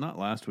it? Not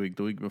last week,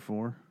 the week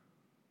before.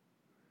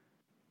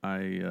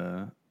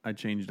 I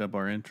changed up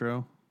our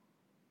intro.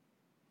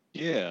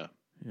 Yeah.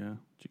 Yeah,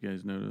 did you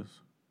guys notice?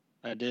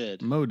 I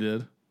did. Mo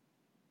did.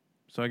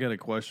 So I got a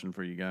question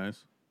for you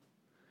guys.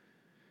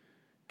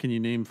 Can you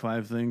name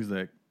 5 things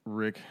that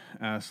Rick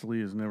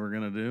Astley is never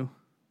going to do?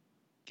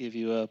 Give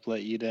you up,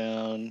 let you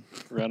down,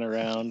 run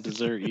around,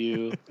 desert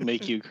you,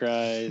 make you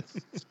cry,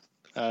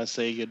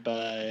 say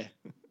goodbye,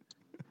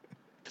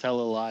 tell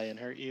a lie and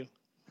hurt you.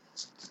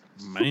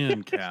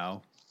 Man,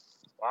 cow.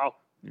 Wow.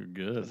 You're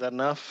good. Is that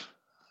enough?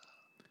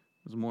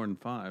 It was more than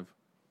 5.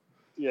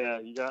 Yeah,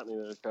 you got me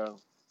there, Kyle.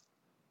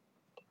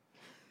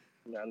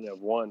 I only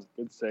have 1.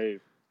 Good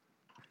save.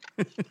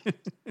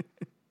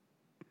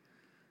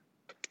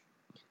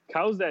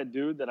 Kyle's that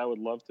dude that I would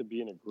love to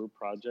be in a group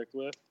project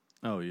with.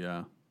 Oh,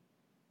 yeah.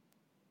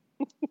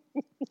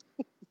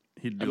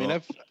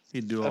 I've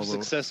I've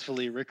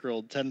successfully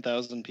rickrolled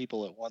 10,000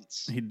 people at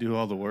once. He'd do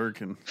all the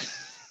work, and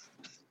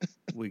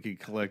we could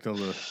collect all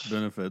the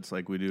benefits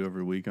like we do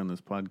every week on this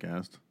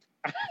podcast.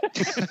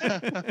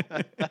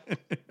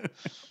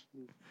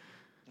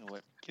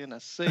 What can I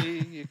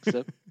say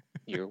except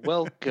you're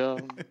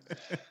welcome?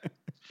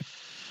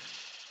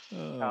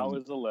 Kyle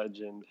is a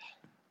legend.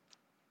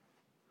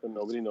 But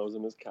nobody knows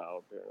him as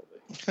Kyle,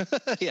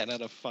 apparently. Yeah,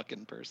 not a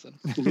fucking person.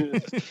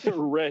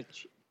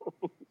 Rich.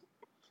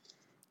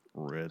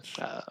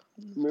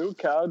 Moo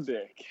cow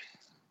dick.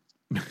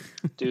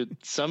 Dude,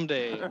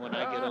 someday when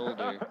I get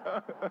older,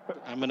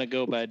 I'm going to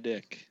go by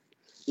Dick.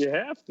 You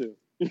have to.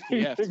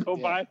 You have to go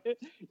buy it?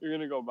 You're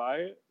going to go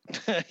buy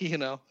it? You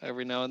know,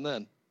 every now and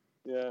then.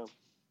 Yeah.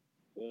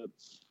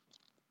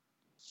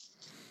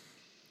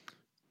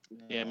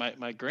 Yeah,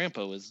 my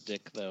grandpa was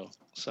Dick, though,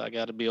 so I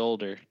got to be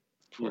older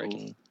before I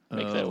can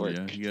make that work.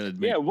 Yeah, you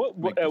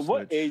gotta at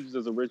what age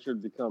does a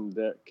Richard become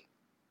Dick?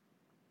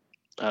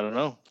 I don't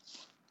know.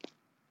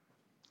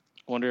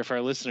 Wonder if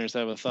our listeners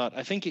have a thought.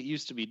 I think it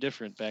used to be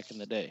different back in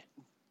the day.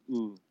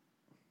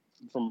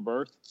 From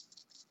birth?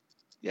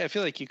 Yeah, I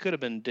feel like you could have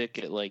been Dick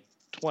at like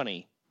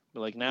 20, but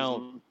like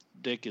now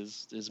Dick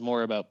is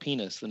more about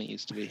penis than it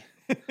used to be.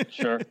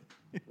 Sure.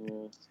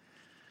 Yeah.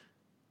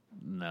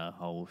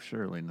 No,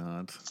 surely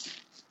not.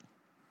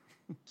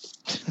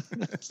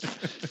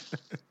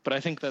 But I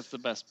think that's the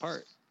best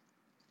part.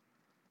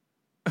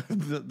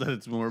 that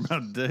it's more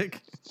about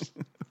Dick?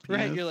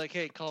 Right, you're like,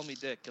 hey, call me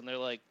Dick. And they're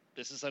like,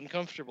 this is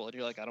uncomfortable. And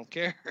you're like, I don't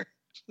care.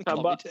 How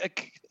call me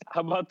Dick.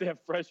 How about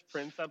that Fresh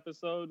Prince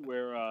episode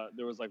where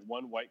there was like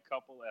one white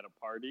couple at a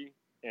party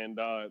and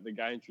the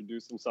guy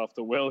introduced himself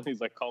to Will and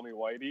he's like, call me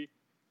Whitey.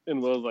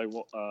 And Will's like,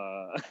 well,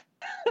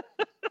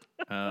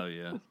 Oh,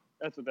 yeah.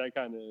 That's what that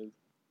kind of is.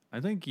 I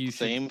think you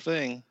Same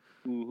thing.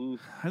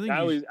 Mm-hmm. I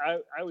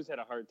always had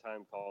a hard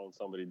time calling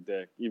somebody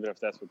Dick, even if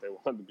that's what they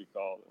wanted to be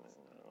called. I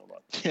don't know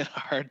about that. Yeah, a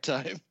hard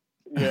time.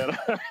 Yeah,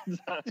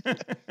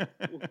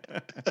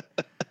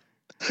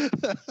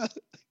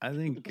 I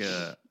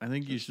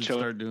think you should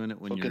start doing it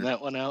when you're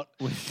that one out.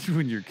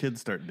 when your kids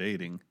start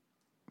dating.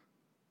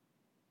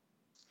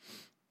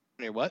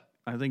 Your what?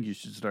 I think you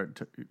should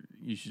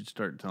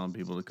start telling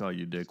people to call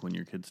you Dick when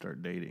your kids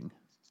start dating.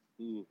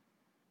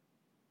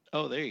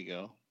 Oh, there you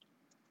go.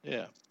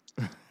 Yeah.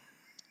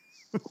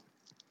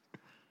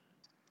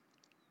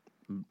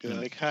 You're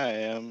like,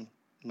 hi,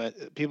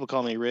 people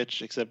call me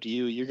Rich, except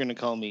you. You're going to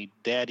call me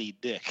Daddy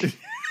Dick.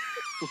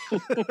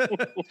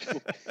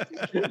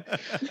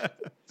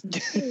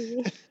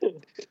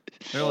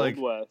 They're Old like,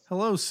 West.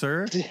 "Hello,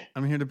 sir.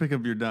 I'm here to pick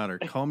up your daughter.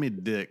 Call me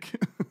Dick."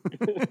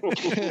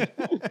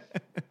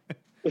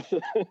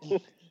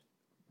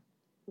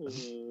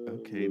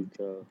 Okay,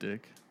 Luca.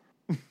 Dick.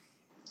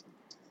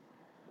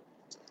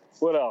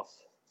 What else?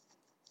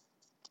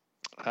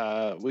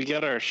 We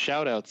got our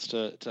shout outs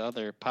to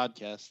other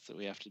podcasts that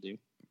we have to do.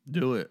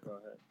 Do it. Go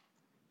ahead.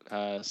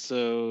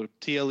 So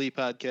TLE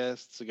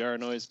podcast, Cigar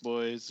Noise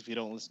Boys. If you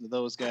don't listen to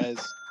those guys,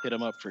 hit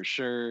them up for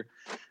sure.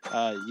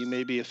 You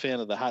may be a fan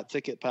of the Hot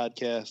Ticket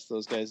podcast.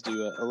 Those guys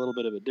do a little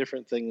bit of a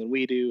different thing than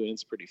we do, and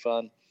it's pretty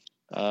fun.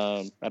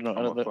 I don't know,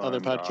 other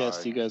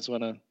podcasts you guys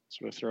want to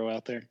sort of throw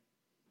out there?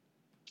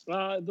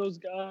 Those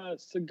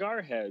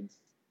Cigar Heads.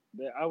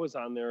 I was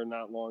on there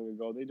not long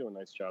ago. They do a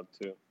nice job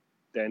too.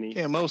 Denny.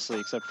 Yeah, mostly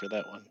except for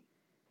that one.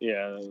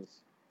 Yeah,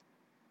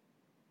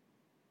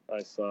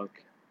 I suck.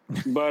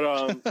 But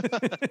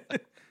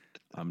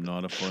I'm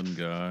not a fun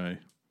guy.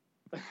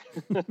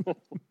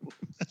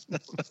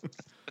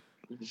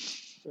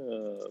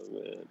 Oh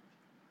man.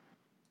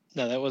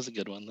 No, that was a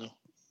good one though.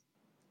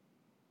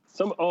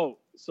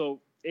 So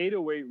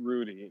 808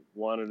 Rudy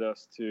wanted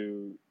us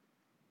to.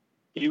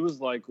 He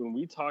was like, when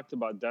we talked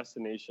about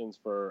destinations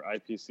for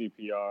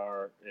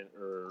IPCPR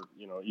or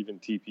even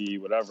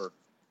TPE, whatever,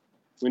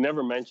 we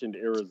never mentioned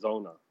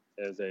Arizona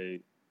as a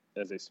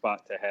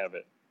spot to have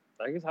it.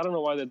 I guess I don't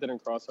know why that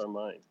didn't cross our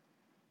mind.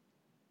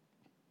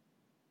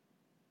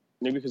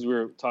 Maybe because we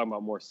were talking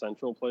about more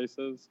central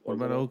places. What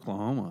about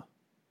Oklahoma?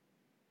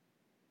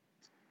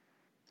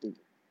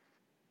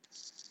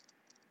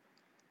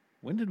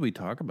 When did we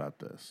talk about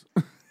this?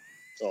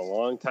 A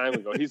long time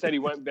ago. He said he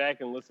went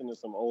back and listened to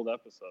some old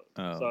episodes.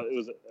 Oh. So it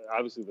was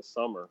obviously the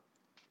summer.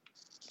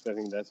 I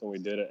think that's when we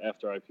did it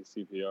after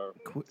IPCPR.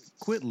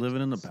 Quit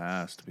living in the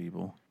past,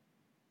 people.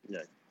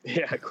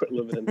 Yeah, quit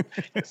living in the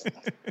past.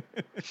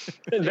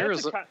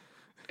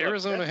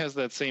 Arizona has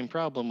that same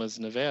problem as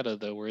Nevada,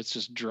 though, where it's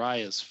just dry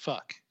as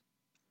fuck,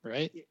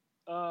 right?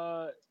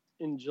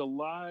 In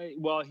July,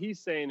 well, he's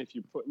saying if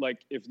you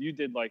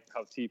did like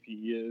how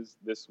TPE is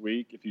this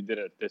week, if you did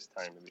it at this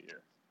time of the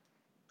year.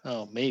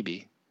 Oh,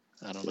 maybe.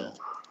 I don't know.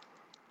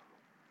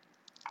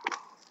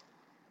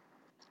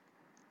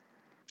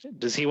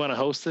 Does he want to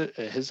host it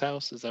at his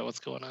house? Is that what's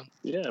going on?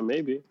 Yeah,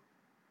 maybe.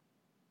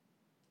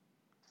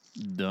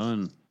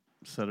 Done.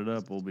 Set it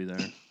up. We'll be there.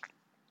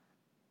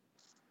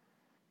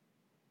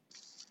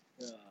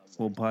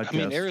 We'll podcast. I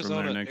mean,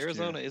 Arizona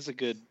year. is a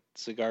good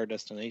cigar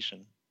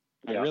destination.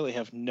 Yeah. I really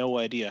have no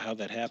idea how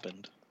that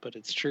happened, but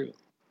it's true.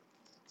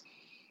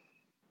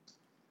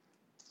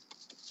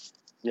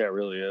 Yeah, it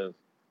really is.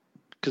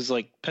 Because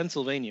like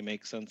Pennsylvania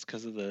makes sense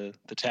because of the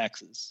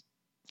taxes.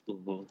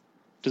 Mm-hmm.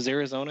 Does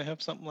Arizona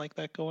have something like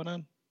that going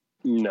on?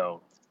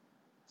 No,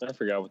 I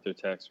forgot what their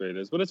tax rate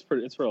is, but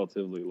it's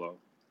relatively low.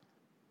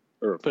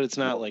 But it's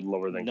not like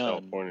lower than none.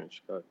 California and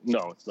Chicago.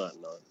 No, it's not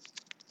none.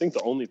 I think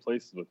the only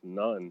places with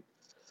none,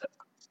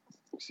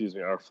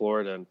 are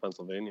Florida and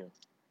Pennsylvania.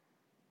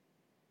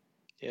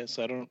 Yeah,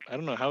 so I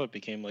don't know how it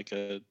became like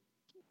a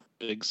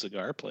big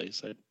cigar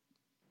place.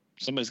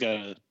 Somebody's got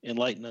to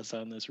enlighten us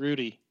on this.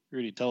 Rudy,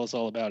 tell us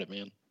all about it,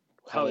 man.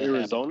 How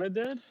Arizona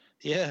did?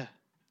 Yeah.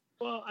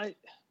 Well,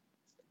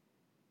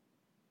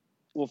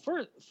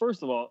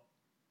 first of all,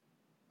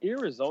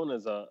 Arizona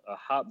is a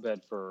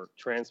hotbed for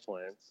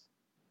transplants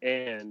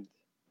and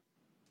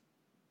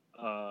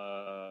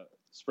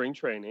spring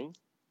training.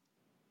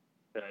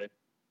 Okay.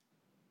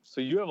 So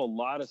you have a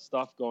lot of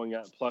stuff going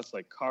on, plus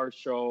like car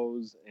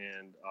shows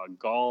and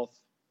golf.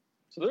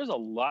 So there's a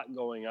lot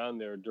going on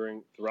there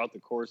throughout the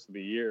course of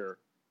the year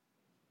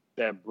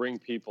that bring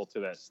people to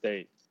that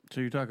state.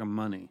 So you're talking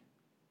money?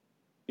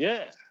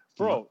 Yeah,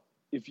 bro.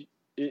 If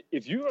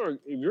you've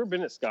ever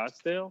been at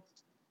Scottsdale,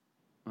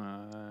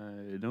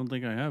 I don't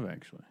think I have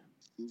actually.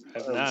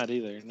 I've not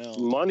either. No.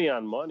 Money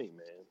on money,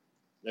 man.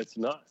 It's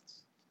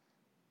nuts.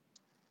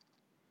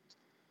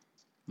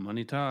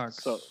 Money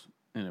talks,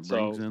 and it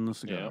brings in the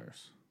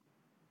cigars.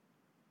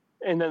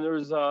 Yeah. And then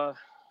there's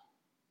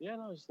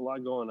there's a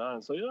lot going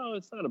on. So it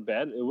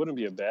wouldn't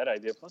be a bad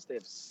idea. Plus they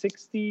have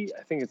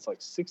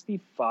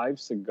 65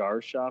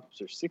 cigar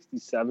shops or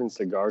 67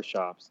 cigar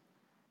shops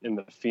in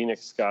the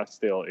Phoenix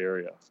Scottsdale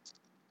area.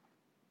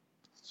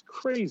 It's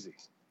crazy.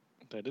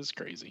 That is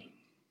crazy.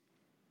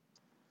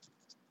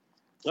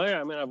 Oh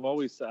yeah, I mean I've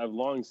long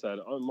said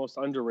most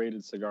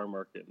underrated cigar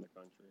market in the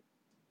country.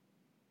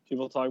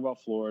 People talk about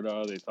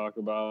Florida, they talk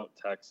about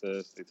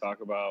Texas, they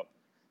talk about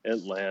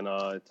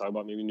Atlanta, they talk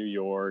about maybe New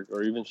York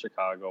or even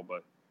Chicago,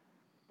 but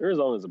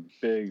Arizona is a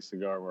big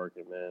cigar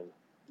market, man.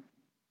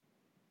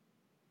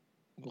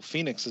 Well,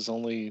 Phoenix is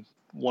only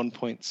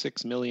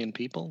 1.6 million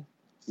people.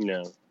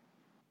 No.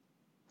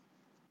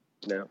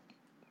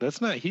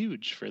 That's not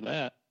huge for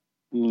that.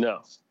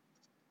 No.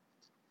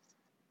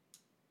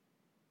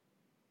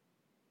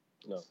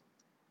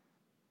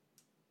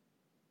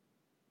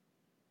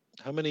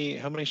 How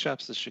many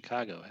shops does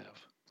Chicago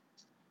have?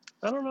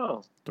 I don't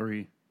know.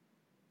 3.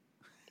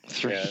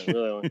 Yeah,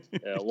 really.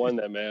 Yeah, one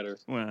that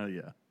matters. Well,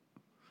 yeah.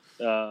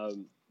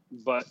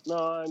 But no,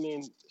 I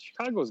mean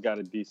Chicago's got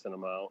a decent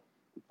amount,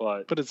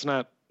 But it's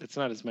not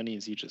as many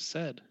as you just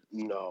said.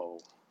 no.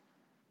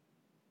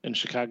 And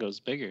Chicago's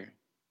bigger.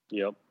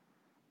 Yep.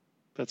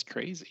 That's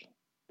crazy.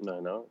 I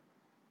know.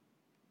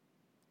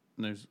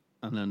 There's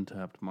an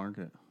untapped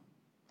market.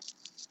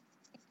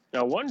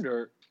 I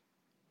wonder.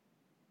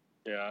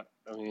 Yeah,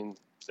 I mean,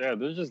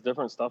 there's just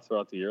different stuff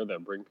throughout the year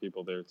that bring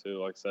people there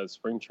too. Like I said,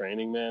 spring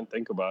training, man.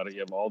 Think about it. You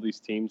have all these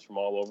teams from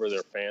all over.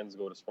 Their fans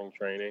go to spring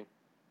training.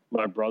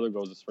 My brother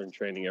goes to spring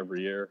training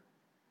every year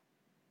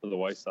for the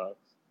White Sox.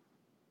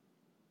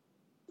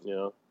 You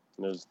know,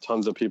 and there's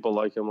tons of people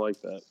like him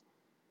like that.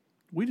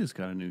 We just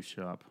got a new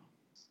shop.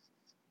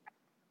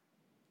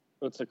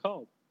 What's it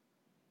called?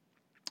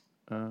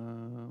 I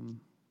don't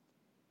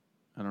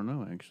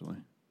know, actually.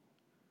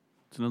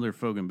 It's another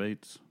Fogan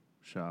Bates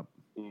shop.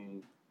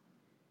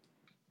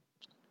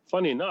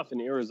 Funny enough,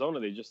 in Arizona,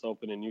 they just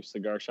opened a new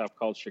cigar shop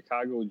called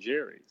Chicago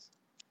Jerry's.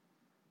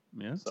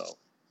 Yeah? So,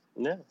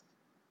 yeah.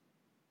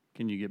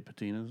 Can you get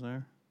patinas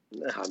there?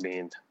 I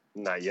mean,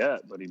 not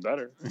yet, but he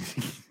better.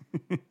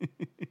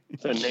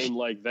 A name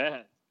like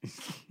that.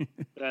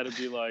 That'd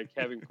be like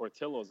having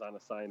Portillo's on a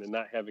sign and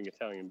not having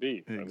Italian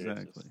beef.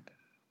 Exactly.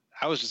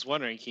 I was just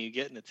wondering, can you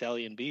get an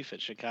Italian beef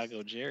at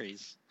Chicago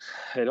Jerry's?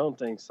 I don't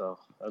think so.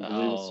 I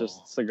believe it's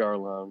just cigar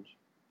lounge.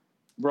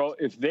 Bro,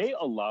 if they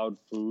allowed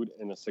food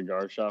in a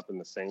cigar shop in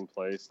the same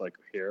place like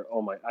here,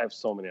 oh my, I have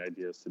so many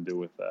ideas to do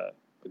with that.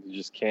 But you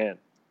just can't.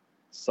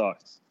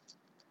 Sucks.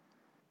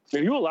 Are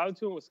you allowed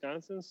to in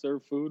Wisconsin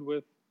serve food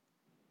with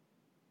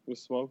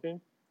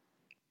smoking?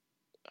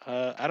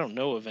 I don't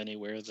know of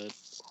anywhere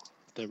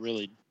that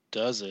really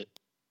does it.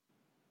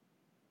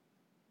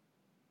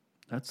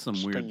 That's some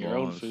Just weird bring your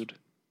own food.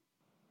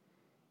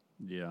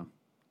 Yeah,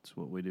 that's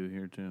what we do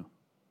here too.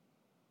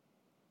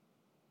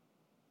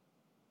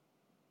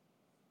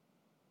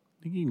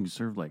 I think you can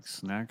serve like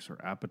snacks or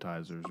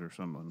appetizers or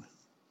something.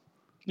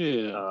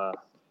 Yeah.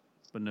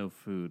 But no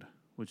food,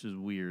 which is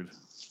weird.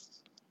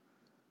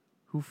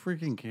 Who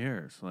freaking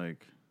cares?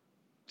 Like,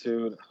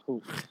 dude,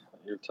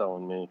 you're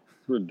telling me.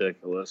 It's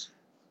ridiculous.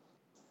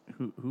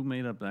 Who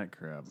made up that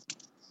crap?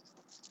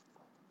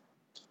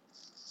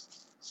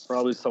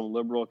 Probably some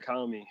liberal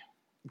commie.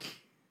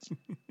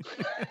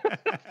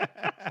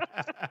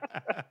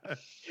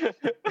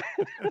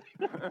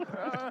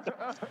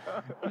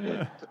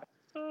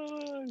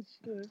 Oh,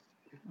 shit.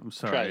 I'm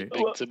sorry.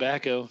 Big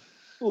tobacco.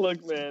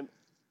 Look, man.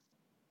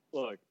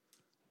 Look.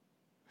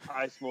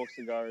 I smoke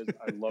cigars.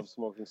 I love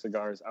smoking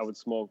cigars. I would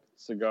smoke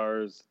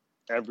cigars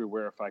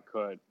everywhere if I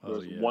could.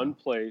 There's one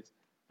place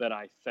that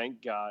I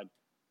thank God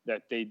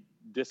that they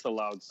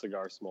disallowed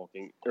cigar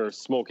smoking or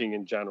smoking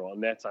in general,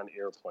 and that's on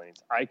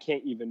airplanes. I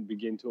can't even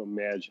begin to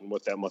imagine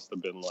what that must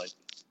have been like.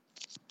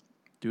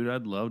 Dude,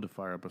 I'd love to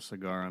fire up a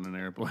cigar on an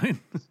airplane.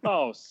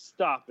 Oh,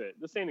 stop it.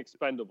 This ain't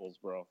Expendables,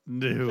 bro.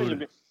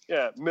 Dude.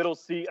 Yeah, middle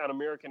seat on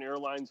American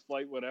Airlines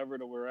flight, whatever,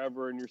 to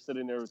wherever, and you're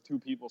sitting there with two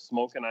people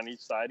smoking on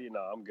each side. You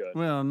know, I'm good.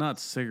 Well, not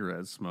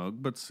cigarette smoke,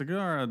 but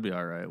cigar I'd be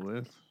all right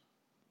with.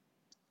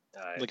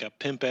 Like a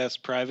pimp-ass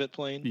private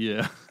plane?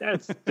 Yeah.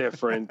 That's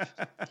different.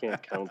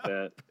 Can't count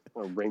that.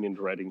 Or Raymond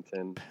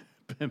Reddington.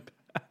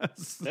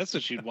 Pimp-ass. That's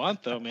what you'd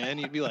want, though, man.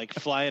 You'd be like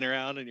flying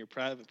around in your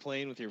private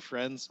plane with your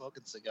friends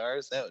smoking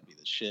cigars. That would be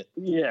the shit.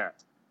 Yeah.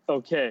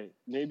 Okay.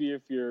 Maybe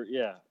if you're,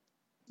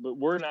 but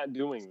we're not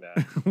doing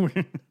that.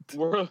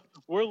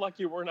 We're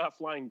lucky we're not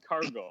flying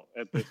cargo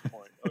at this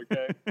point.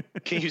 Okay.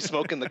 Can you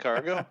smoke in the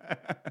cargo?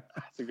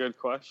 That's a good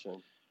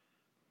question.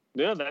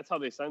 Yeah, that's how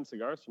they send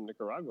cigars from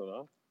Nicaragua,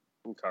 though.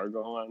 From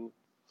cargo on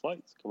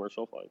flights,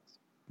 commercial flights.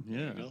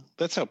 Yeah.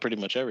 That's how pretty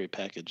much every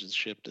package is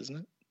shipped, isn't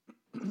it?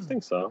 I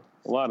think so.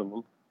 A lot of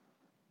them.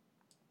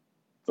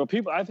 But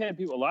a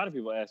lot of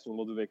people ask me,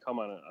 well, do they come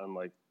on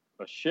like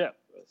a ship?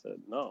 I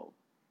said, no.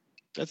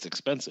 That's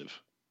expensive.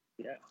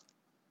 Yeah.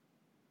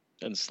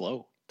 And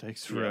slow.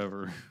 Takes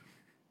forever.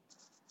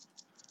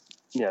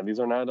 Yeah,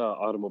 these are not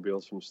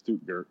automobiles from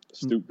Stuttgart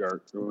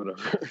or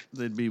whatever.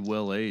 They'd be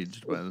well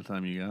aged by the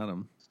time you got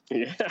them.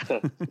 Yeah,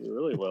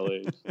 really well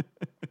aged.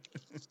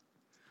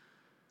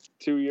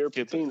 2-year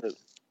patinas.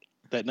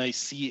 That nice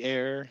sea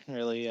air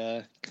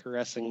really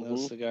caressing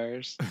those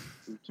cigars.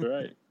 That's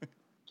right.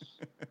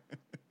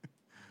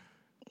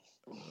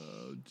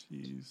 Oh,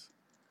 jeez.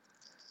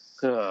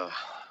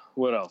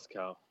 What else,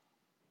 Cal?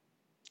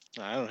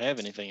 I don't have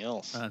anything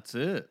else. That's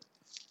it.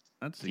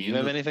 Do you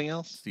have anything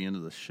else? It's the end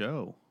of the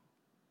show.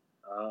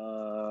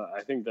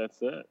 I think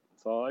that's it.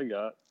 That's all I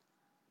got.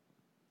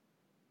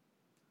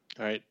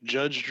 All right,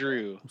 Judge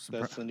Drew.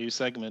 That's the new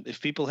segment. If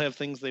people have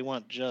things they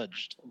want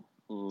judged,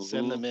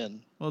 send them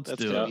in. Let's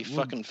That's do gonna it. be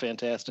fucking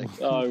fantastic.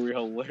 Oh,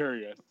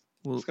 hilarious.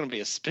 It's gonna be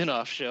a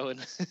spin-off show in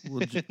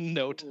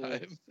no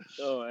time.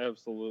 Oh,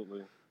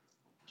 absolutely.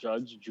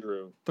 Judge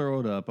Drew. Throw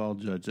it up. I'll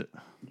judge it.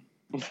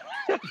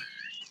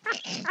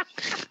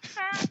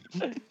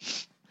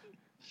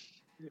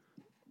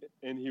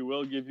 And he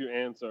will give you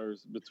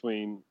answers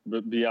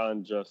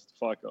beyond just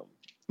fuck them.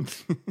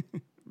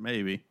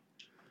 Maybe.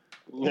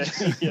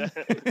 Yeah.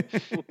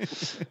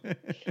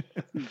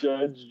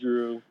 Judge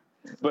Drew.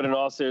 But in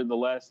all seriousness, the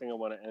last thing I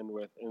want to end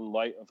with, in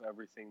light of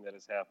everything that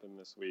has happened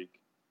this week,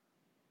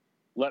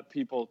 let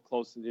people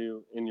close to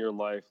you in your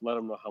life, let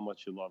them know how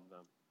much you love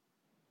them.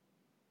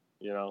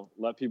 You know,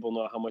 let people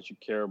know how much you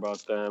care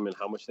about them and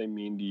how much they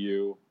mean to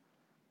you.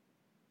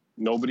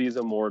 Nobody's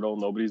immortal.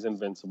 Nobody's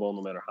invincible,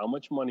 no matter how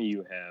much money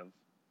you have.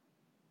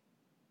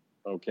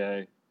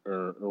 Okay?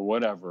 Or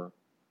whatever.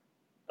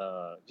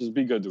 Just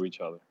be good to each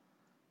other.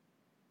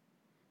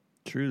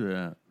 True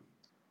that.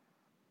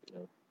 Yeah.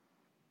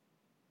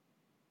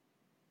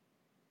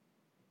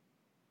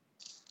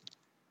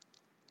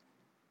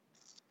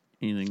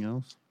 Anything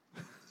else?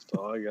 That's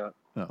all I got.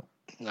 Oh.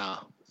 No.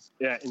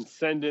 Yeah, and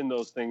send in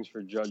those things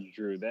for Judge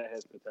Drew. That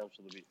has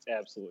potential to be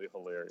absolutely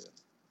hilarious.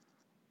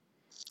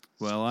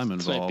 Well, I'm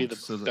This might be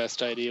involved. the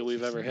best idea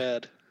we've ever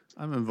had.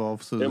 I'm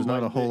involved, so there's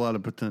not a whole lot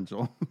of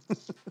potential.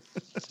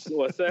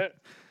 What's that?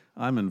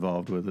 I'm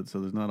involved with it, so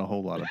there's not a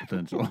whole lot of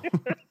potential.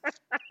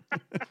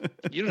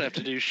 You don't have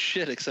to do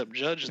shit except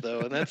judge,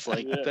 though, and that's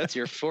like that's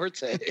your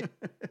forte.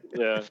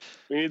 Yeah,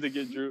 we need to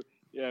get Drew.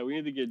 Yeah, we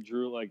need to get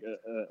Drew like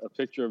a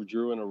picture of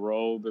Drew in a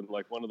robe and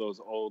like one of those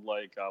old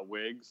like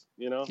wigs,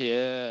 you know?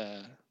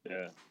 Yeah.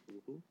 Yeah.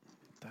 Mm-hmm.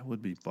 That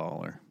would be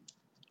baller.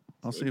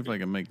 I'll see if I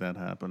can make that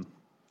happen.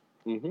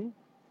 Mm-hmm.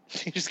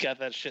 You just got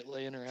that shit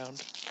laying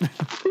around.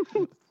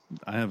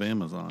 I have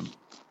Amazon.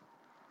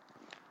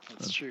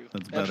 That's true.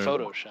 That's and better.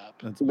 Photoshop.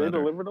 That's They better.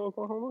 deliver to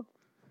Oklahoma?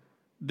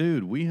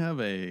 Dude, we have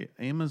a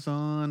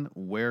Amazon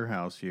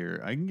warehouse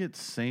here. I can get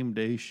same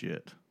day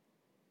shit.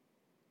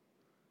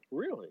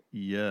 Really?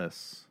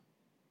 Yes.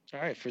 All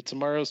right, for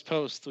tomorrow's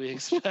post, we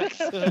expect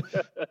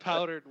a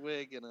powdered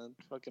wig and a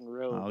fucking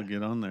robe. I'll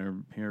get on there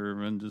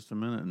here in just a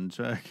minute and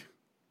check.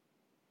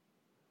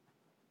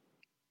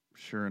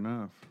 Sure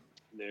enough.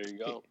 There you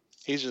go.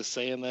 He's just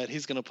saying that.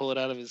 He's going to pull it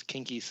out of his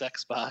kinky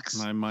sex box.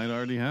 I might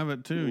already have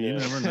it too. You Yeah.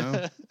 never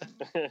know.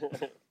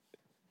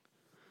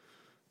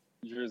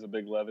 Drew's a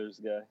big leathers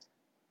guy.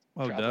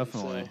 Oh, Probably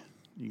definitely. so.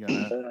 You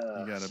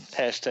gotta.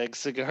 Hashtag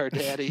cigar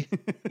daddy.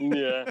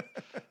 Yeah.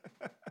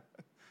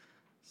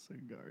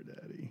 Cigar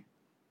daddy.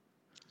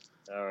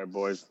 All right,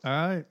 boys. All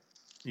right.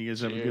 You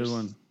guys have a good Cheers.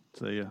 one.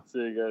 See ya. See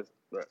you guys.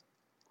 Bye.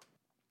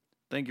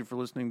 Thank you for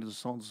listening to the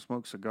Sultans and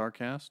Smoke Cigar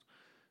Cast.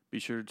 Be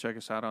sure to check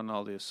us out on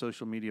all the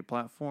social media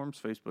platforms,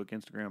 Facebook,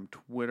 Instagram,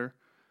 Twitter.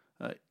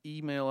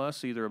 Email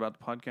us either about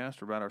the podcast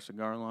or about our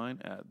cigar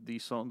line at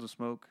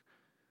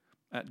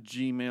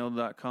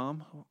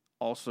thesultansandSmoke@gmail.com.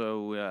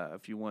 Also,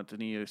 if you want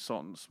any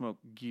Sultan and Smoke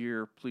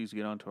gear, please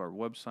get onto our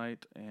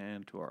website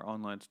and to our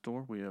online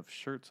store. We have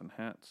shirts and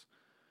hats.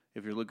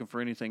 If you're looking for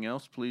anything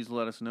else, please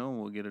let us know and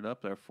we'll get it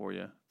up there for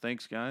you.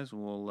 Thanks, guys.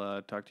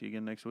 We'll talk to you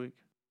again next week.